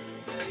here.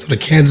 So the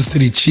Kansas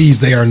City Chiefs,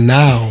 they went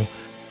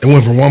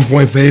from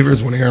 1-point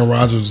favorites when Aaron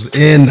Rodgers was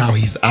in. Now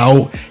he's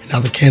out. And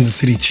now the Kansas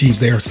City Chiefs,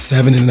 they are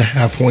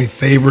 7.5-point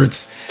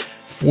favorites.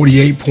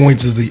 48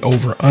 points is the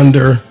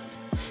over-under.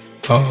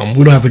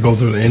 We don't have to go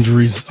through the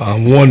injuries.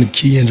 One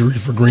key injury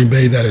for Green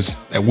Bay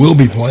that will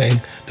be playing,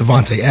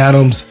 Devontae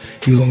Adams.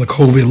 He was on the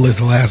COVID list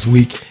last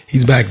week.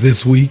 He's back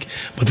this week.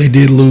 But they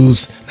did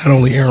lose not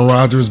only Aaron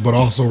Rodgers, but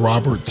also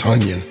Robert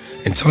Tonyan.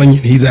 And Tonyan,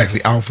 he's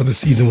actually out for the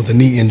season with a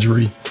knee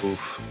injury.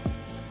 Oof.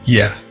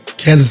 Yeah.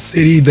 Kansas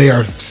City, they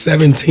are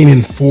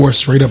 17-4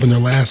 straight up in their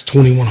last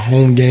 21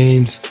 home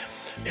games.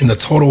 And the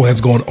total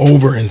has gone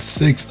over in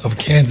 6 of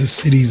Kansas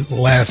City's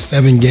last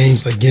 7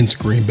 games against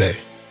Green Bay.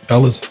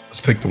 Fellas,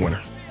 let's pick the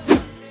winner.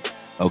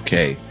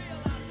 Okay.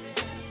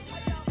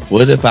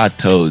 What if I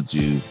told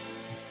you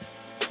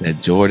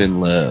that Jordan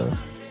Love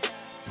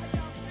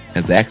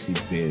has actually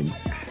been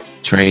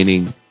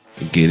training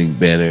and getting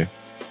better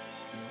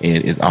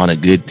and is on a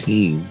good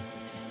team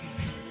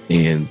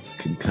and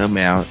can come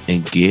out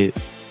and get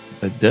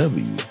a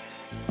W?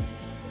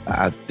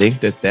 I think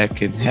that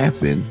can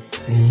happen.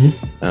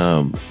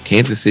 Mm-hmm.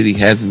 Kansas City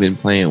hasn't been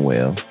playing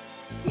well.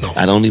 No.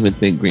 I don't even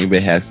think Green Bay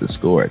has to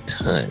score a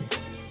ton.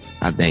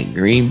 I think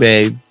Green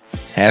Bay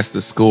has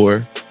to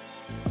score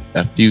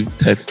a few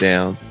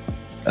touchdowns,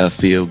 a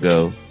field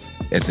goal,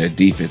 and their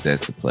defense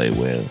has to play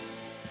well.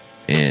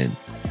 And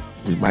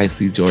we might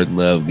see Jordan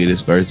Love get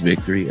his first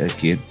victory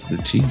against the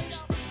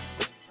Chiefs.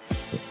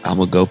 I'm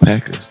going to go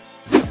Packers.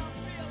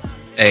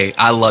 Hey,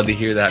 I love to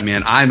hear that,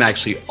 man. I'm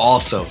actually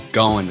also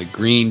going the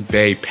Green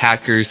Bay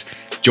Packers.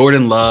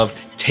 Jordan Love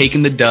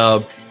taking the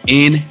dub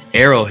in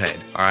Arrowhead.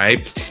 All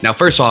right. Now,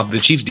 first off, the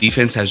Chiefs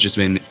defense has just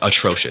been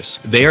atrocious.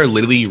 They are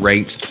literally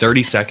ranked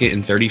 32nd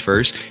and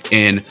 31st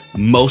in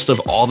most of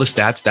all the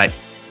stats that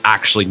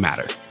actually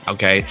matter.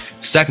 Okay.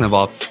 Second of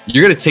all,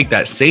 you're going to take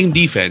that same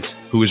defense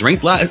who is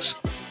ranked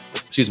last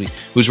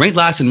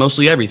in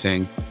mostly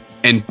everything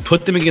and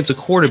put them against a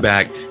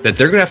quarterback that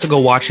they're going to have to go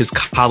watch his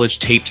college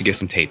tape to get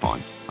some tape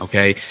on.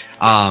 Okay.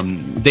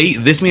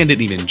 This man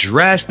didn't even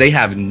dress. They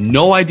have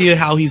no idea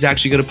how he's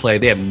actually going to play.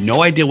 They have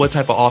no idea what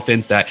type of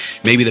offense that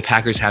maybe the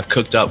Packers have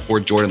cooked up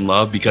for Jordan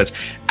Love, because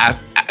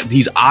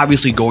he's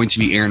obviously going to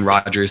be Aaron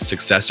Rodgers'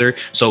 successor.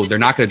 So they're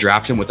not going to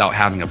draft him without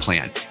having a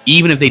plan.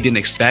 Even if they didn't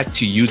expect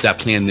to use that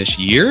plan this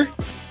year,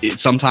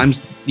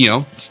 sometimes,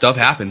 stuff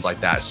happens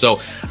like that.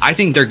 So I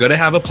think they're going to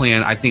have a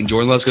plan. I think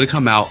Jordan Love's going to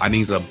come out. I think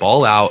he's going to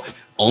ball out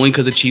only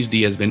because the Chiefs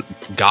D has been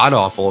god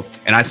awful.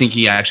 And I think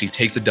he actually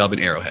takes a dub in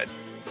Arrowhead.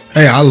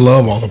 Hey, I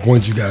love all the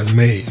points you guys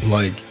made.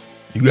 Like,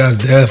 you guys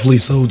definitely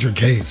sold your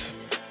case.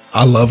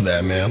 I love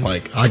that, man.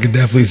 Like, I could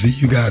definitely see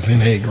you guys saying,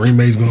 hey, Green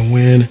Bay's going to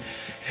win.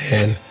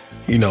 And,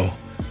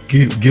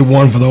 get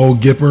one for the old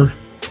Gipper.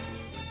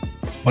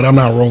 but I'm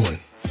not rolling.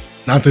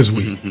 Not this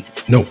week.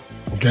 No.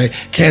 Okay.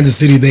 Kansas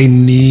City, they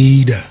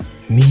need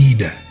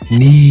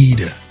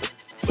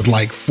with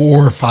like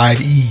 4 or 5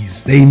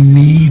 E's. They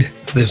need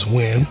this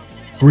win.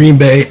 Green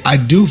Bay, I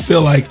do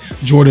feel like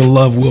Jordan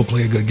Love will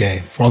play a good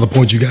game for all the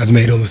points you guys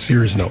made on the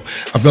serious note.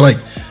 I feel like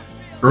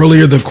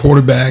earlier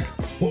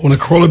when a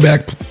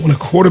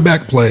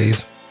quarterback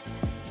plays,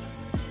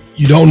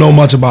 you don't know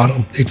much about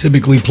them. They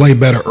typically play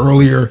better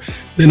earlier.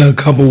 Then a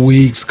couple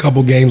weeks,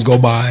 couple games go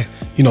by,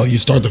 you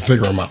start to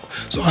figure them out.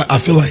 So I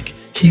feel like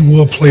he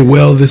will play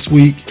well this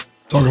week.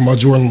 Talking about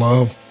Jordan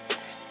Love,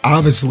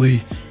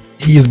 obviously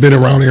he has been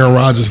around Aaron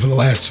Rodgers for the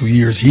last 2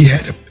 years. He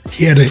had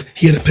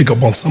to pick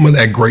up on some of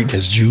that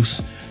greatness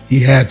juice.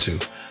 He had to,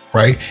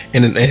 right?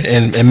 And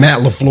Matt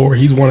LaFleur,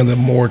 he's one of the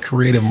more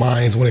creative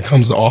minds when it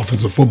comes to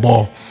offensive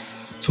football.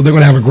 So they're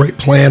going to have a great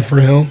plan for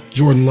him,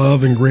 Jordan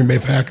Love and Green Bay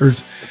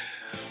Packers.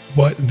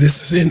 But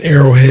this is in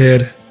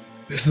Arrowhead.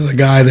 This is a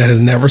guy that has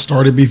never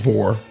started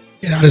before.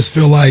 And I just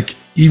feel like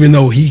even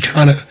though he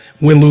kind of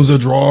win, lose, or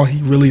draw,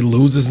 he really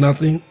loses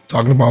nothing.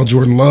 Talking about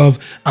Jordan Love,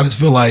 I just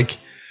feel like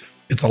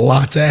it's a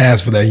lot to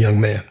ask for that young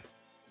man.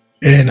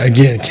 And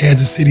again,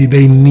 Kansas City,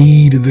 they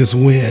need this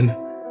win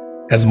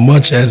as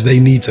much as they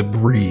need to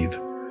breathe.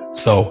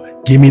 So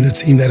give me the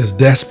team that is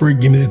desperate,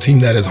 give me the team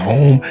that is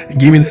home, and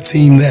give me the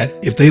team that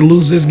if they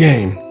lose this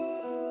game,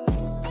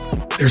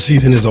 their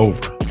season is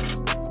over.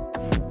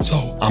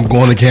 So I'm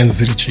going to Kansas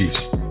City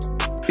Chiefs.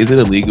 Is it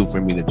illegal for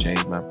me to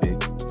change my pick?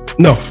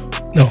 No,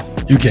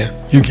 you can't.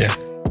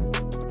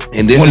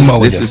 And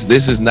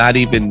this is not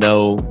even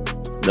no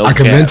I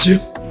convince you?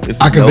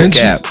 I convince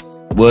you?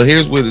 Well,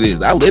 here's what it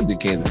is. I lived in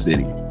Kansas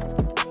City.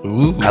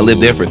 Ooh. I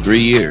lived there for 3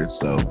 years.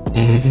 So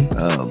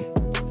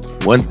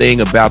one thing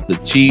about the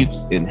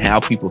Chiefs and how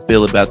people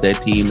feel about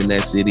that team in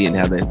that city and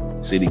how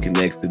that city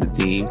connects to the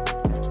team,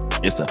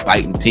 it's a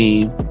fighting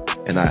team.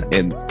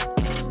 And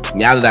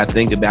now that I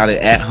think about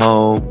it at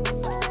home,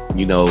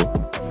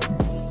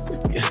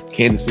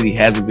 Kansas City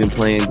hasn't been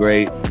playing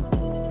great.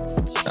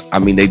 I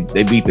mean,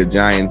 they beat the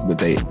Giants, but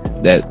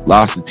that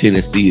loss to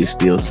Tennessee is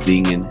still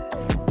stinging.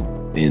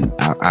 And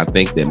I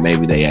think that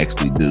maybe they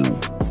actually do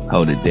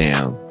hold it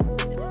down.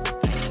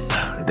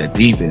 That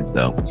defense,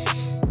 though.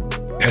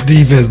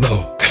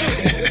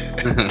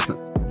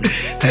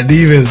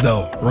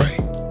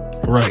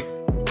 Right.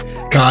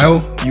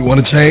 Kyle, you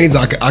want to change?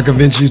 I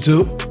convince you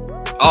too.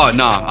 Oh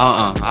no,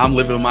 I'm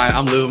living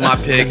my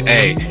pick.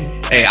 Hey,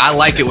 I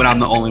like it when I'm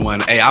the only one.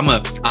 Hey, I'm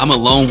a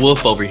lone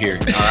wolf over here.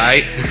 All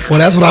right. Well,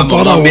 that's what I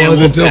thought I was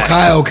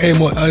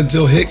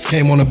until Hicks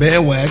came on the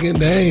bandwagon.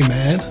 Dang,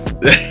 man.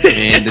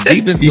 And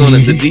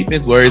the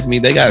defense worries me.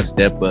 They got to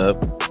step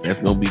up.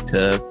 That's gonna be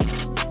tough.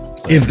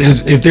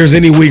 If there's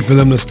any week for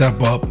them to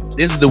step up,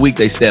 this is the week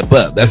they step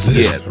up. That's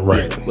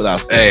right. That's what I'll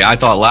say. Hey, I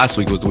thought last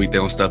week was the week they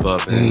don't step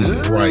up.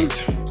 Right.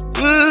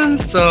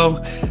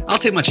 So I'll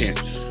take my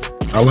chances.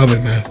 I love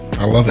it, man.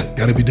 I love it.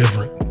 Got to be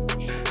different.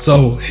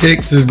 So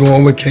Hicks is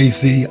going with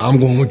KC. I'm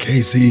going with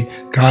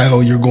KC.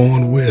 Kyle, you're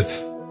going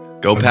with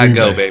Go Pack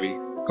Go, baby.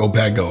 Go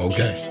Pack Go.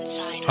 Okay.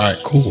 All right,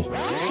 cool.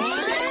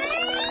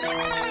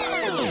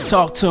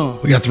 Talk to him.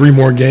 We got 3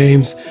 more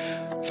games.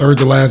 Third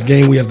to last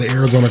game, we have the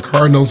Arizona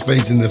Cardinals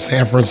facing the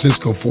San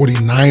Francisco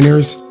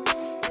 49ers.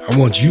 I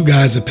want you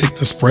guys to pick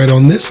the spread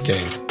on this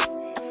game.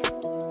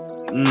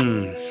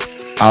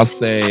 I'll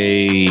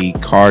say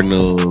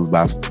Cardinals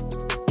by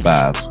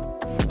 5.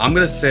 I'm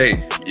going to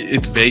say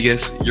it's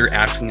Vegas. You're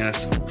asking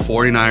us.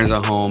 49ers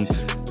at home.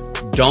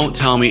 Don't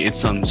tell me it's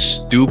some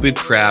stupid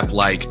crap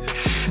like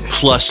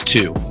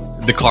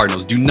 +2. The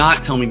Cardinals. Do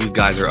not tell me these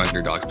guys are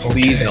underdogs.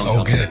 Please don't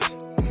tell me this.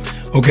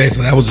 Okay,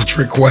 so that was a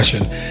trick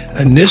question.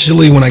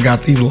 Initially, when I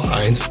got these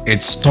lines,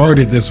 it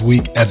started this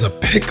week as a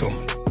pick'em.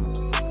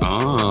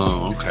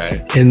 Oh,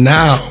 okay. And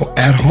now,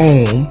 at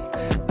home,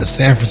 the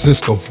San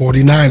Francisco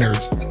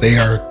 49ers, they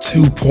are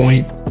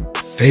 2-point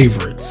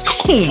favorites.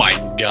 Oh my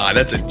God,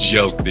 that's a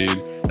joke,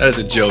 dude. That is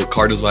a joke.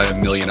 Cardinals by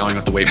 1,000,000. I don't even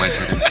have to wait my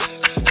turn.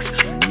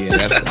 Yeah,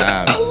 that's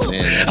loud,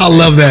 man. I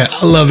love that.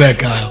 I love that,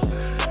 Kyle.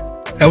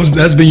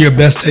 That's been your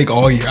best take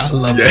all year. I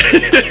love it.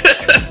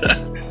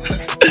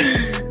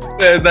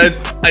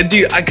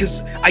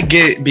 Because I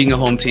get it being a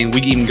home team.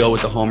 We can even go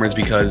with the homers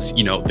because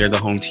they're the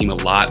home team a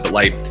lot. But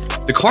like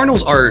the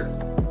Cardinals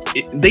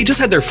they just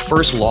had their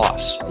first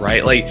loss,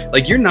 right?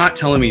 Like you're not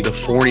telling me the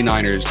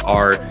 49ers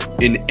are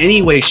in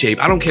any way,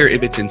 shape. I don't care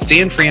if it's in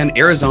San Fran,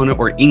 Arizona,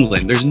 or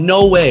England. There's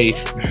no way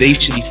they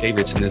should be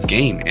favorites in this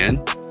game,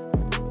 man.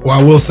 Well,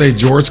 I will say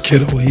George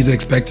Kittle, he's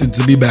expected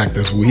to be back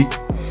this week,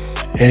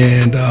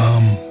 and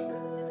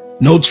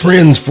no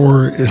trends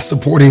for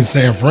supporting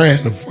San Fran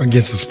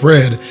against the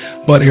spread,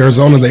 but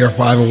Arizona, they are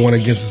 5-1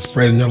 against the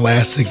spread in their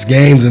last 6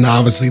 games, and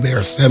obviously they are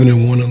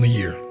 7-1 on the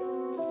year.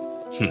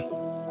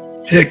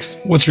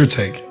 Hicks, what's your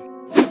take?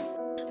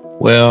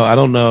 Well, I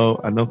don't know.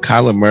 I know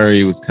Kyler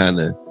Murray was kind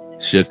of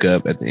shook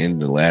up at the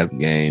end of the last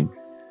game,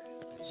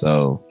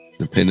 so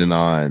depending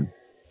on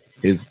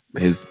his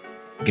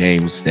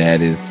game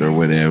status or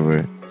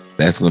whatever,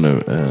 that's going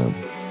to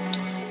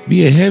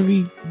be a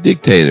heavy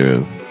dictator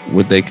of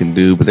what they can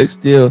do, but they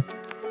still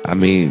I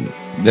mean,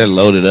 they're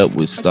loaded up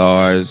with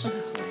stars.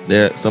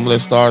 Some of their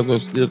stars are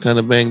still kind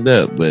of banged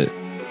up, but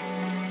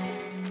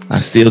I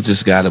still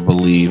just gotta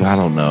believe. I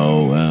don't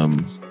know.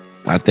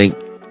 I think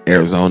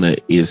Arizona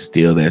is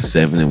still that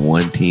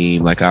 7-1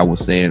 team. Like I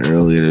was saying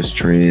earlier, there's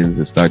trends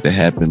that start to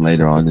happen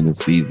later on in the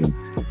season.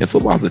 And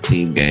football's a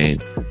team game.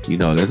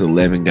 There's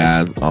 11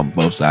 guys on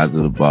both sides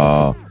of the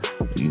ball.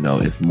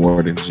 It's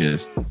more than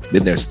just.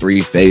 Then there's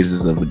 3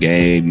 phases of the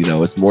game.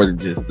 It's more than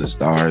just the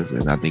stars.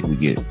 And I think we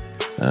get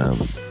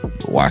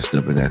washed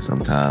up in that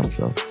sometimes.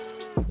 So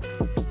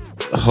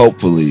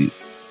hopefully,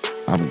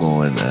 I'm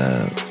going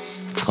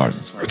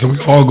Cardinals. So we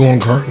all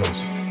going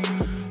Cardinals.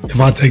 If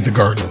I take the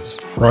Cardinals,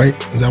 right?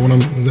 Is that what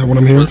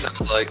I'm hearing? It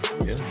sounds like.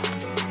 Yeah.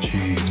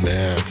 Jeez,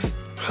 man.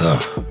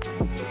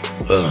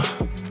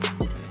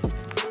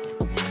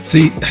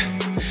 See,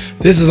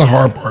 this is a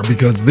hard part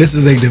because this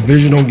is a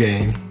divisional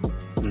game.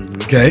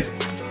 Okay?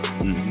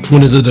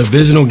 When it's a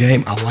divisional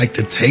game, I like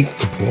to take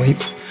the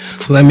points.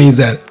 So that means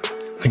that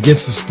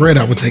against the spread,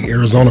 I would take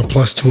Arizona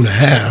plus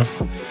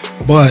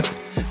 2.5. But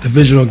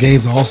divisional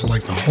games are also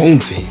like the home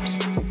teams.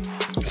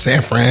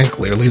 San Fran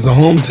clearly is a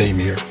home team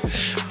here.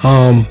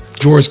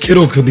 George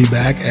Kittle could be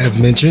back, as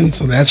mentioned,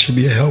 so that should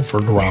be a help for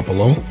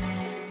Garoppolo.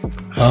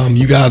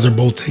 You guys are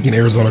both taking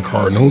Arizona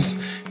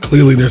Cardinals.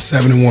 Clearly, they're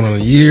 7-1 on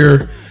the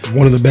year.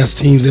 One of the best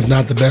teams, if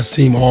not the best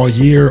team all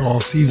year,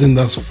 all season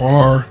thus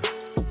far.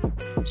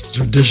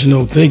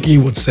 Traditional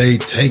thinking would say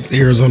take the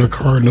Arizona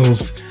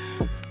Cardinals.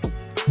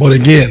 But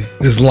again,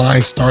 this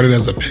line started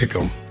as a pick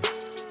 'em.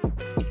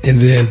 And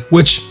then,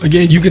 which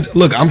again, you can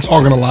look, I'm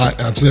talking a lot.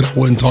 I said I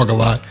wouldn't talk a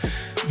lot.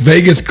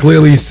 Vegas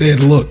clearly said,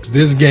 look,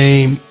 this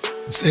game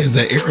says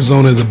that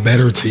Arizona is a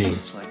better team.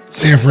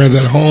 San Fran's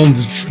at home.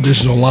 The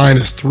traditional line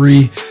is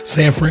 3.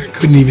 San Fran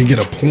couldn't even get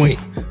a point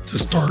to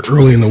start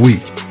early in the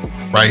week,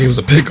 right? It was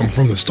a pick 'em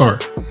from the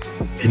start.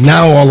 And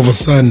now all of a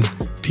sudden,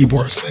 people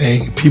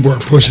are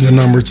pushing the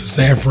number to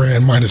San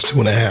Fran minus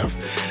 2.5.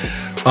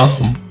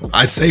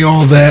 I say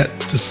all that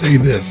to say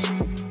this,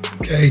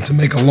 okay? To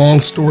make a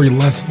long story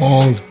less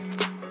long,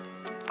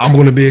 I'm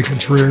going to be a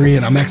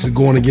contrarian. I'm actually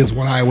going against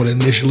what I would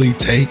initially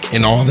take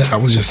and all that I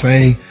was just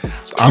saying.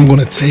 So I'm going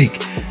to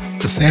take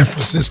the San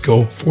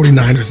Francisco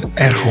 49ers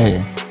at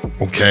home,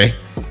 okay?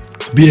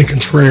 To be a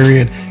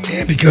contrarian,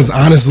 and because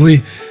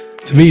honestly,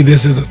 to me,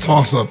 this is a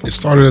toss-up. It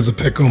started as a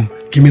pick 'em.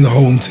 Give me the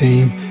home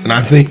team. And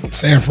I think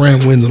San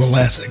Fran wins on the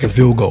last second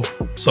field goal.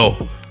 So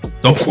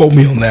don't quote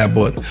me on that,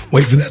 but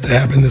wait for that to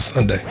happen this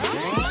Sunday.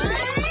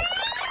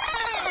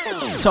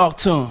 Talk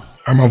to him.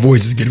 All right, my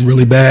voice is getting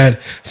really bad.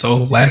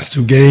 So last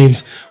 2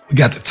 games, we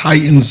got the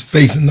Titans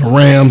facing the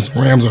Rams.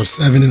 Rams are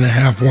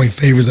 7.5-point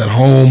favorites at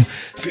home.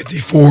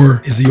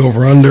 54 is the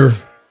over-under.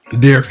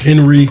 Derrick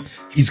Henry,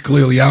 he's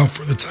clearly out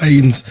for the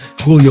Titans.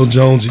 Julio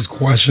Jones, he's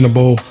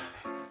questionable.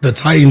 The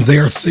Titans, they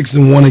are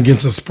 6-1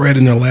 against the spread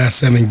in their last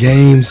 7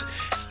 games.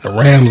 The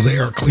Rams, they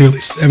are clearly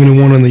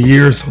 7-1 on the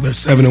year, so they're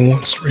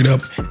 7-1 straight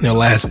up in their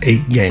last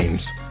 8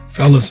 games.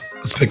 Fellas,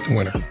 let's pick the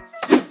winner.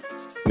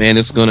 Man,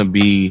 it's going to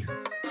be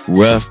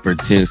rough for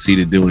Tennessee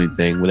to do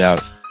anything without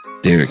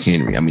Derrick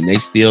Henry. I mean, they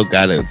still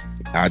got to,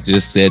 I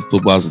just said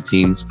football's a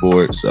team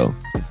sport, so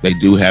they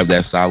do have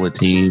that solid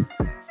team.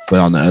 But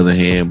on the other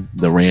hand,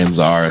 the Rams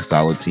are a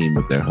solid team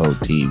with their whole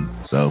team.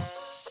 So,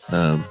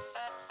 and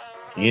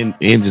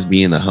just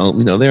being a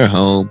home, they're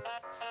home.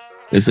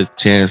 It's a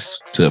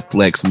chance to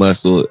flex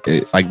muscle.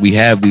 Like we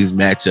have these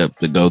matchups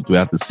that go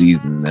throughout the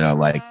season that are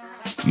like,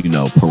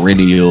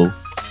 perennial,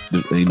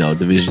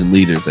 division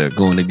leaders that are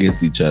going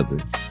against each other.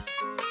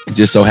 It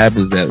just so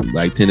happens that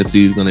like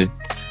Tennessee is going to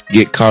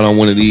get caught on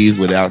one of these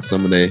without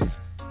some of their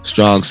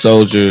strong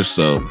soldiers.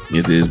 So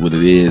it is what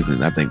it is.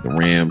 And I think the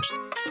Rams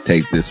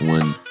take this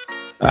one.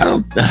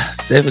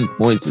 7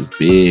 points is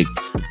big.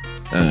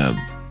 I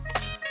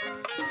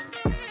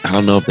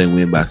don't know if they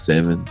win by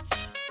 7,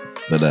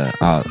 but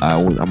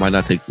I might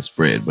not take the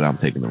spread, but I'm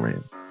taking the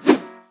Rams.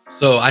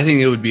 So I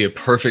think it would be a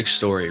perfect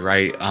story,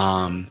 right?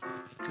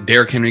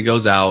 Derrick Henry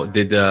goes out.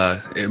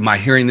 Am I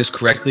hearing this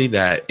correctly?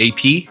 That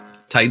AP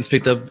Titans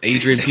picked up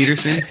Adrian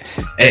Peterson.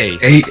 Hey,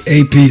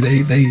 AP,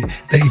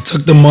 they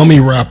took the mummy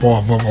wrap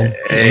off of him.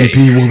 Hey. AP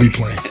will be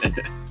playing.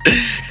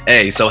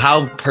 Hey, so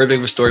how perfect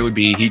of a story would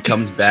be? He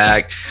comes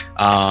back.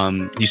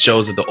 He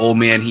shows that the old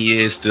man he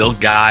is still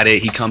got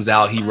it. He comes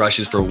out. He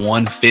rushes for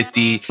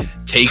 150,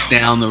 takes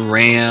down the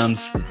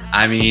Rams.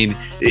 I mean,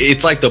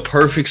 it's like the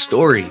perfect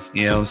story.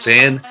 You know what I'm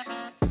saying?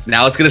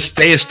 Now it's going to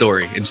stay a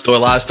story. And a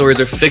lot of stories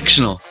are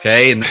fictional,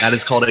 okay? And that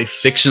is called a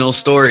fictional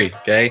story,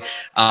 okay?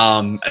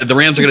 The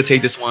Rams are going to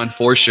take this one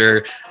for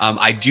sure.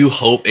 I do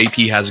hope AP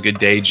has a good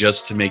day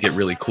just to make it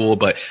really cool.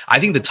 But I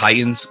think the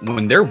Titans,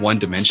 when they're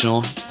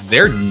one-dimensional,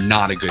 they're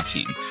not a good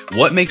team.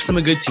 What makes them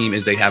a good team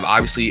is they have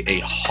obviously a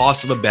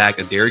hoss of a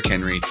back, a Derrick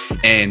Henry.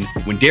 And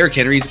when Derrick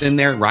Henry's in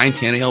there, Ryan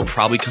Tannehill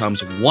probably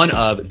becomes one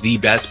of the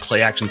best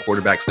play-action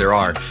quarterbacks there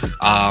are.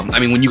 I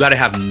mean, when you got to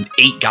have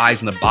 8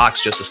 guys in the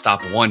box just to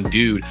stop one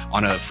dude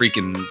on a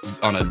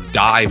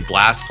dive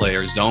blast play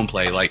or zone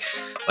play, like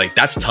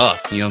that's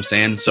tough. You know what I'm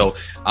saying? So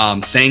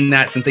saying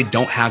that, since they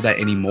don't have that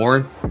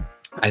anymore,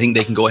 I think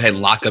they can go ahead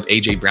and lock up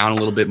A.J. Brown a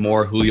little bit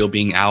more, Julio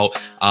being out.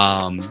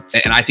 And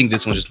I think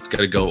this one's just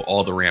going to go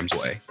all the Rams'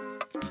 way.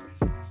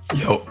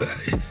 Yo,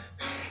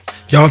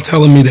 y'all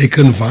telling me they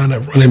couldn't find a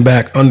running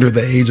back under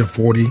the age of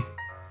 40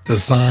 to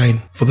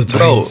sign for the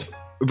Titans?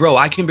 Bro,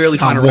 I can barely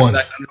find a running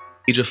back under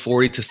the age of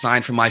 40 to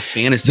sign for my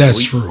fantasy.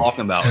 That's true. What are you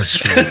talking about? That's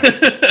true.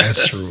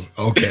 That's true.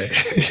 Okay.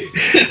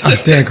 I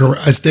stand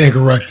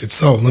corrected.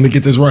 So let me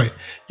get this right.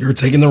 You're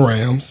taking the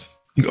Rams.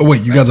 Oh,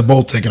 wait, you guys are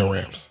both taking the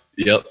Rams.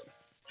 Yep.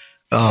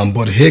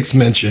 But Hicks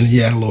mentioned he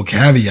had a little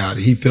caveat.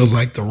 He feels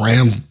like the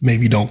Rams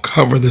maybe don't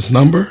cover this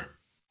number,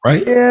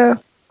 right? Yeah,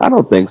 I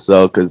don't think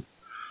so because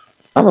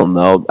I don't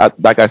know.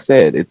 Like I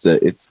said,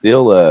 it's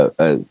still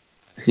a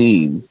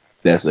team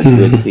that's a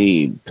good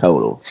team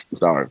total.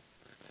 Sorry,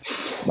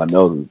 my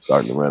nose is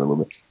starting to run a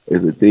little bit.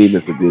 It's a team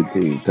that's a good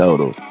team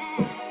total,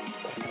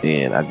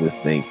 and I just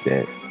think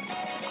that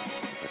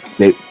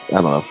I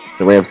don't know.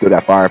 The Rams still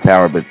got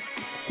firepower, but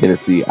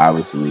Tennessee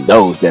obviously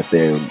knows that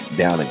they're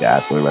down a guy,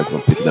 so everybody's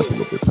going to pick it up a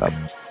little bit probably.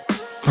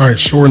 All right,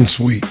 short and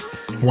sweet.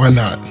 Why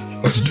not?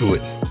 Let's do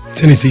it.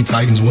 Tennessee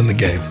Titans win the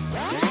game.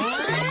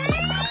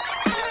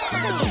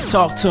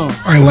 Talk to him.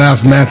 All right,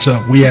 last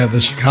matchup. We have the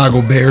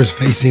Chicago Bears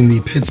facing the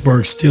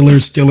Pittsburgh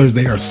Steelers. Steelers,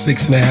 they are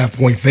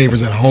 6.5-point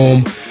favorites at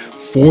home.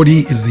 40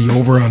 is the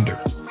over-under.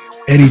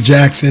 Eddie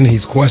Jackson,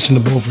 he's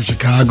questionable for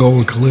Chicago,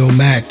 and Khalil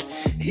Mack,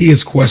 he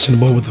is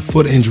questionable with a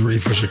foot injury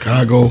for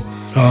Chicago.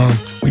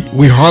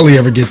 We hardly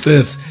ever get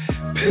this.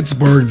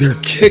 Pittsburgh, their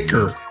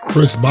kicker,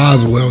 Chris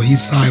Boswell,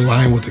 he's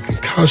sidelined with a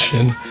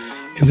concussion.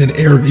 And then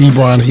Eric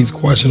Ebron, he's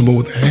questionable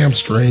with a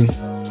hamstring.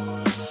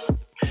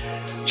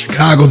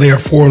 Chicago, they are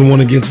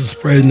 4-1 against the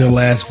spread in their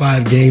last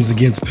 5 games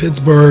against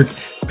Pittsburgh.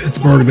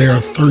 Pittsburgh, they are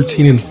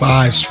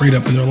 13-5 straight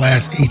up in their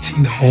last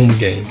 18 home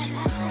games.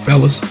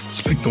 Fellas,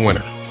 let's pick the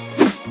winner.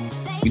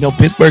 You know,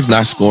 Pittsburgh's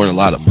not scoring a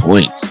lot of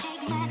points.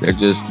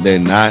 They're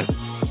not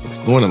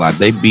scoring a lot.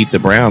 They beat the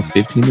Browns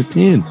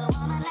 15-10.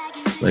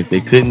 Like,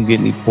 they couldn't get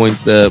any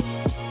points up.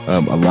 A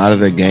lot of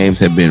their games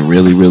have been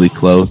really, really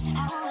close.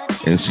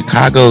 And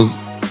Chicago's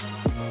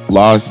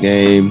lost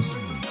games,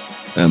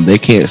 they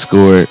can't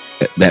score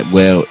that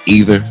well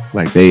either.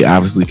 Like, they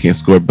obviously can't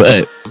score.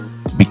 But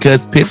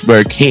because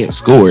Pittsburgh can't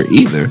score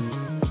either,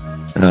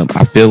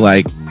 I feel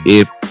like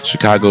if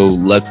Chicago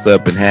lucks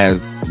up and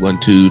has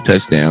 1-2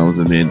 touchdowns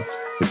and then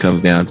it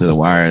comes down to the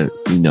wire,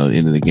 end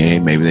of the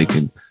game, maybe they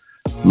can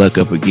luck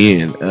up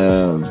again.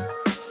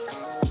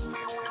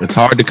 It's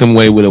hard to come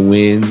away with a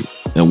win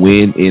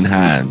in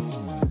Hines,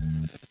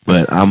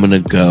 but I'm gonna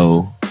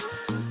go.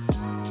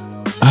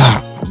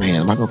 I'm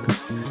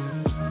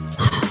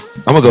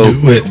gonna go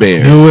with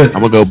Bears.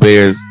 I'm gonna go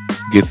Bears.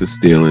 Get the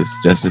Steelers.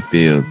 Justin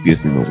Fields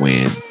gets him a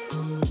win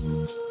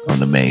on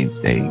the main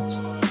stage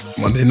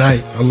Monday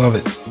night. I love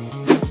it.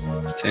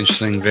 It's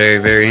interesting. Very,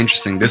 very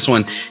interesting. This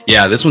one's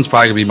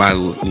probably gonna be my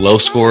low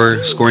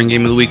scoring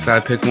game of the week if I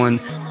pick one.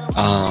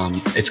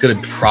 It's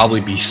gonna probably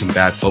be some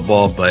bad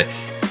football, but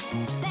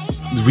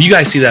you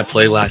guys see that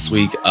play last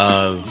week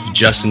of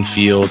Justin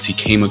Fields? He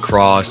came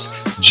across,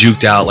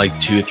 juked out like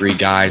 2 or 3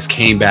 guys,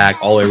 came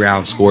back all the way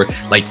around, scored.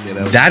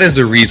 That is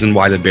the reason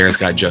why the Bears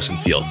got Justin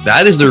Fields.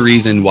 That is the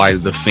reason why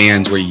the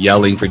fans were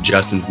yelling for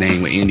Justin's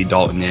name with Andy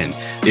Dalton in.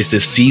 Is to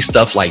see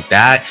stuff like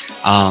that,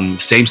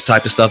 same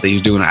type of stuff that he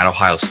was doing at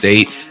Ohio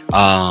State.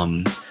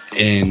 And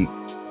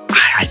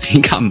I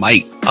think I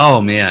might. Oh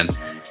man.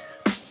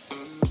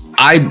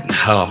 I'm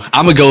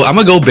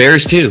gonna go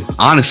Bears too.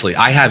 Honestly,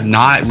 I have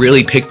not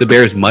really picked the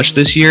Bears much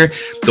this year.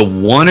 The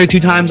 1 or 2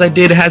 times I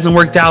did, it hasn't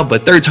worked out,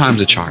 but third time's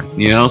a charm,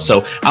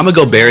 So I'm gonna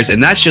go Bears,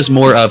 and that's just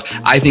more of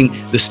I think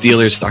the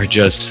Steelers are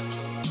just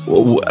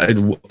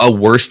a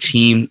worse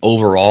team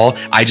overall.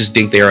 I just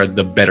think they are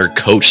the better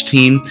coach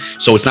team,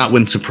 so it's not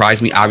wouldn't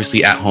surprise me.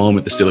 Obviously, at home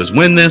if the Steelers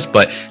win this,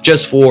 but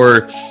just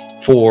for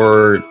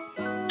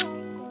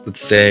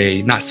let's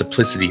say not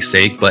simplicity's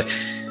sake, but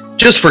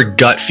just for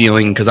gut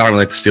feeling, because I don't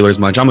really like the Steelers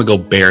much, I'm gonna go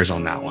Bears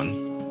on that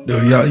one.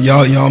 Dude,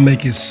 y'all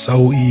make it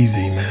so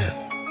easy, man.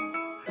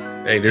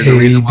 Hey, there's a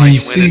reason why you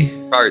win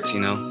it charts,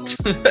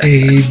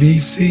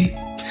 ABC,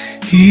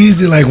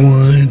 easy like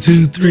 1,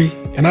 2, 3.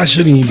 And I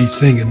shouldn't even be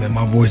singing, man.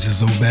 My voice is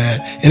so bad,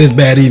 and it's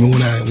bad even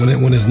when I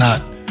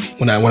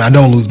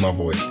don't lose my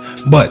voice.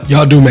 But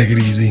y'all do make it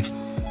easy.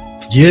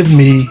 Give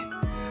me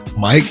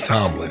Mike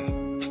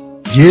Tomlin.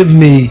 Give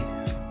me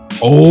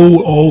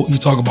old. You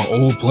talk about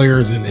old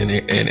players and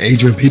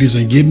Adrian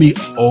Peterson. Give me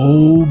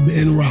old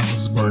Ben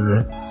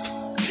Roethlisberger.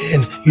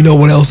 And you know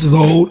what else is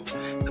old?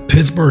 The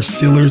Pittsburgh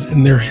Steelers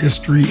and their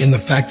history and the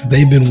fact that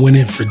they've been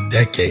winning for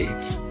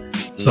decades.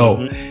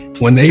 So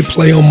when they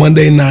play on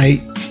Monday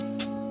night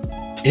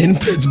in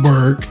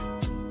Pittsburgh,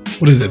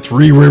 what is it,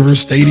 Three Rivers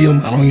Stadium?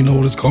 I don't even know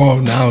what it's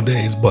called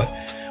nowadays, but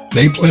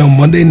they play on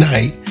Monday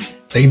night.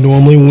 They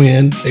normally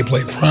win. They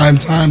play prime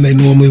time. They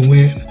normally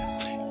win.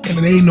 And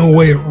it ain't no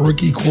way a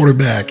rookie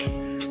quarterback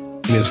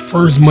in his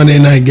first Monday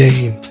night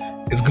game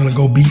is going to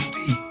go beat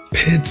the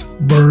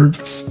Pittsburgh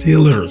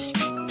Steelers.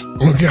 I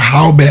don't care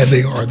how bad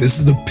they are. This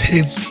is the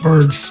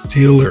Pittsburgh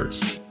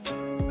Steelers.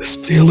 The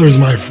Steelers,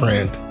 my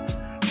friend.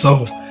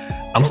 So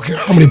I don't care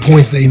how many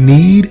points they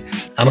need.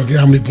 I don't care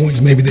how many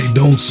points maybe they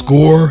don't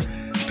score.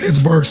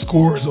 Pittsburgh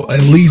scores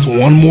at least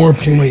one more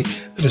point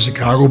than the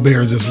Chicago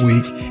Bears this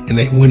week, and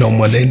they win on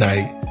Monday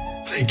night.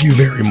 Thank you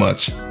very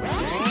much.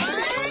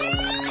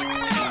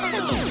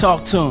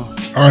 Talk to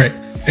him. All right.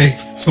 Hey,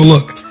 so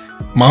look,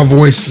 my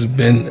voice has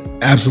been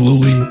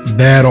absolutely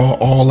bad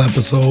all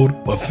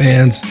episode, but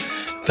fans,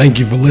 thank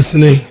you for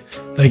listening.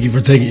 Thank you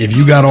for if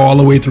you got all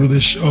the way through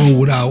this show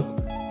without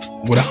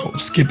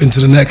skipping to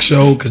the next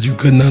show because you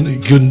couldn't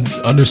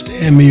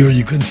understand me or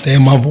you couldn't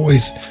stand my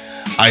voice,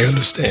 I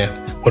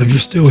understand. But if you're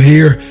still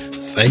here,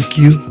 thank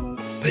you.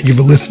 Thank you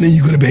for listening.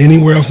 You could have been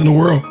anywhere else in the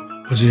world,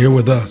 but you're here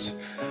with us.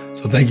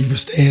 So thank you for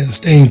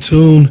staying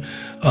tuned.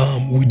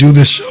 We do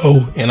this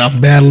show and I'm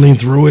battling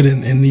through it,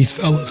 and these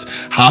fellas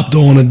hopped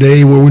on a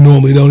day where we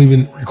normally don't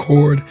even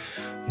record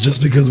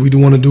just because we do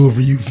want to do it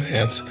for you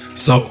fans.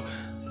 So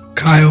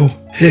Kyle,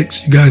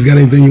 Hicks, you guys got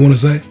anything you want to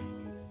say?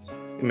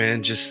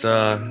 Man, just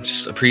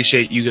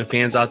appreciate you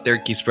fans out there.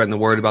 Keep spreading the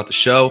word about the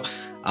show.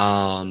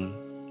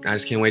 I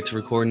just can't wait to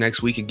record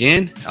next week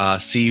again.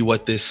 See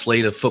what this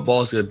slate of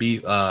football is going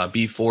to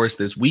be for us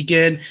this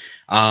weekend.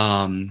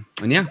 And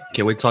yeah,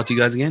 can't wait to talk to you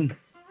guys again.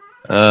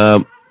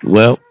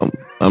 Well,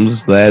 I'm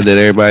just glad that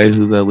everybody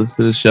who's listened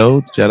to the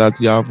show. Shout out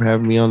to y'all for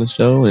having me on the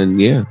show,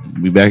 and yeah,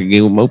 be back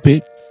again with more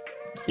picks.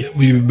 Yeah,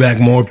 we'll be back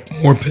more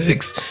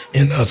picks.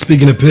 And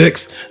speaking of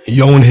picks,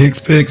 Yo and Hicks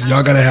picks,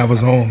 y'all gotta have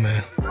us on,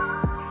 man.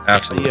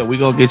 Absolutely. Yeah, we're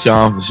gonna get y'all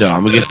on the show.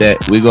 I'm gonna get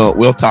that.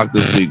 We'll talk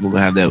this week. We're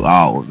gonna have that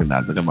all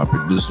organized. I got my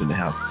producer in the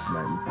house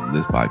tonight for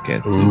this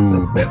podcast too. Ooh,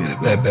 so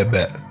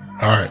bet.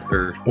 All right.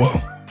 Sure.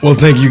 Well,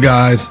 thank you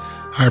guys.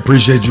 I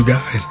appreciate you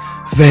guys.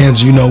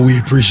 Fans, you know we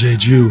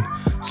appreciate you.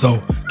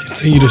 So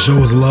continue to show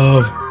us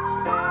love.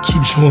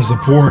 Keep showing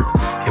support,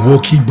 and we'll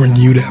keep bringing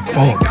you that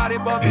funk.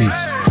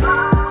 Peace.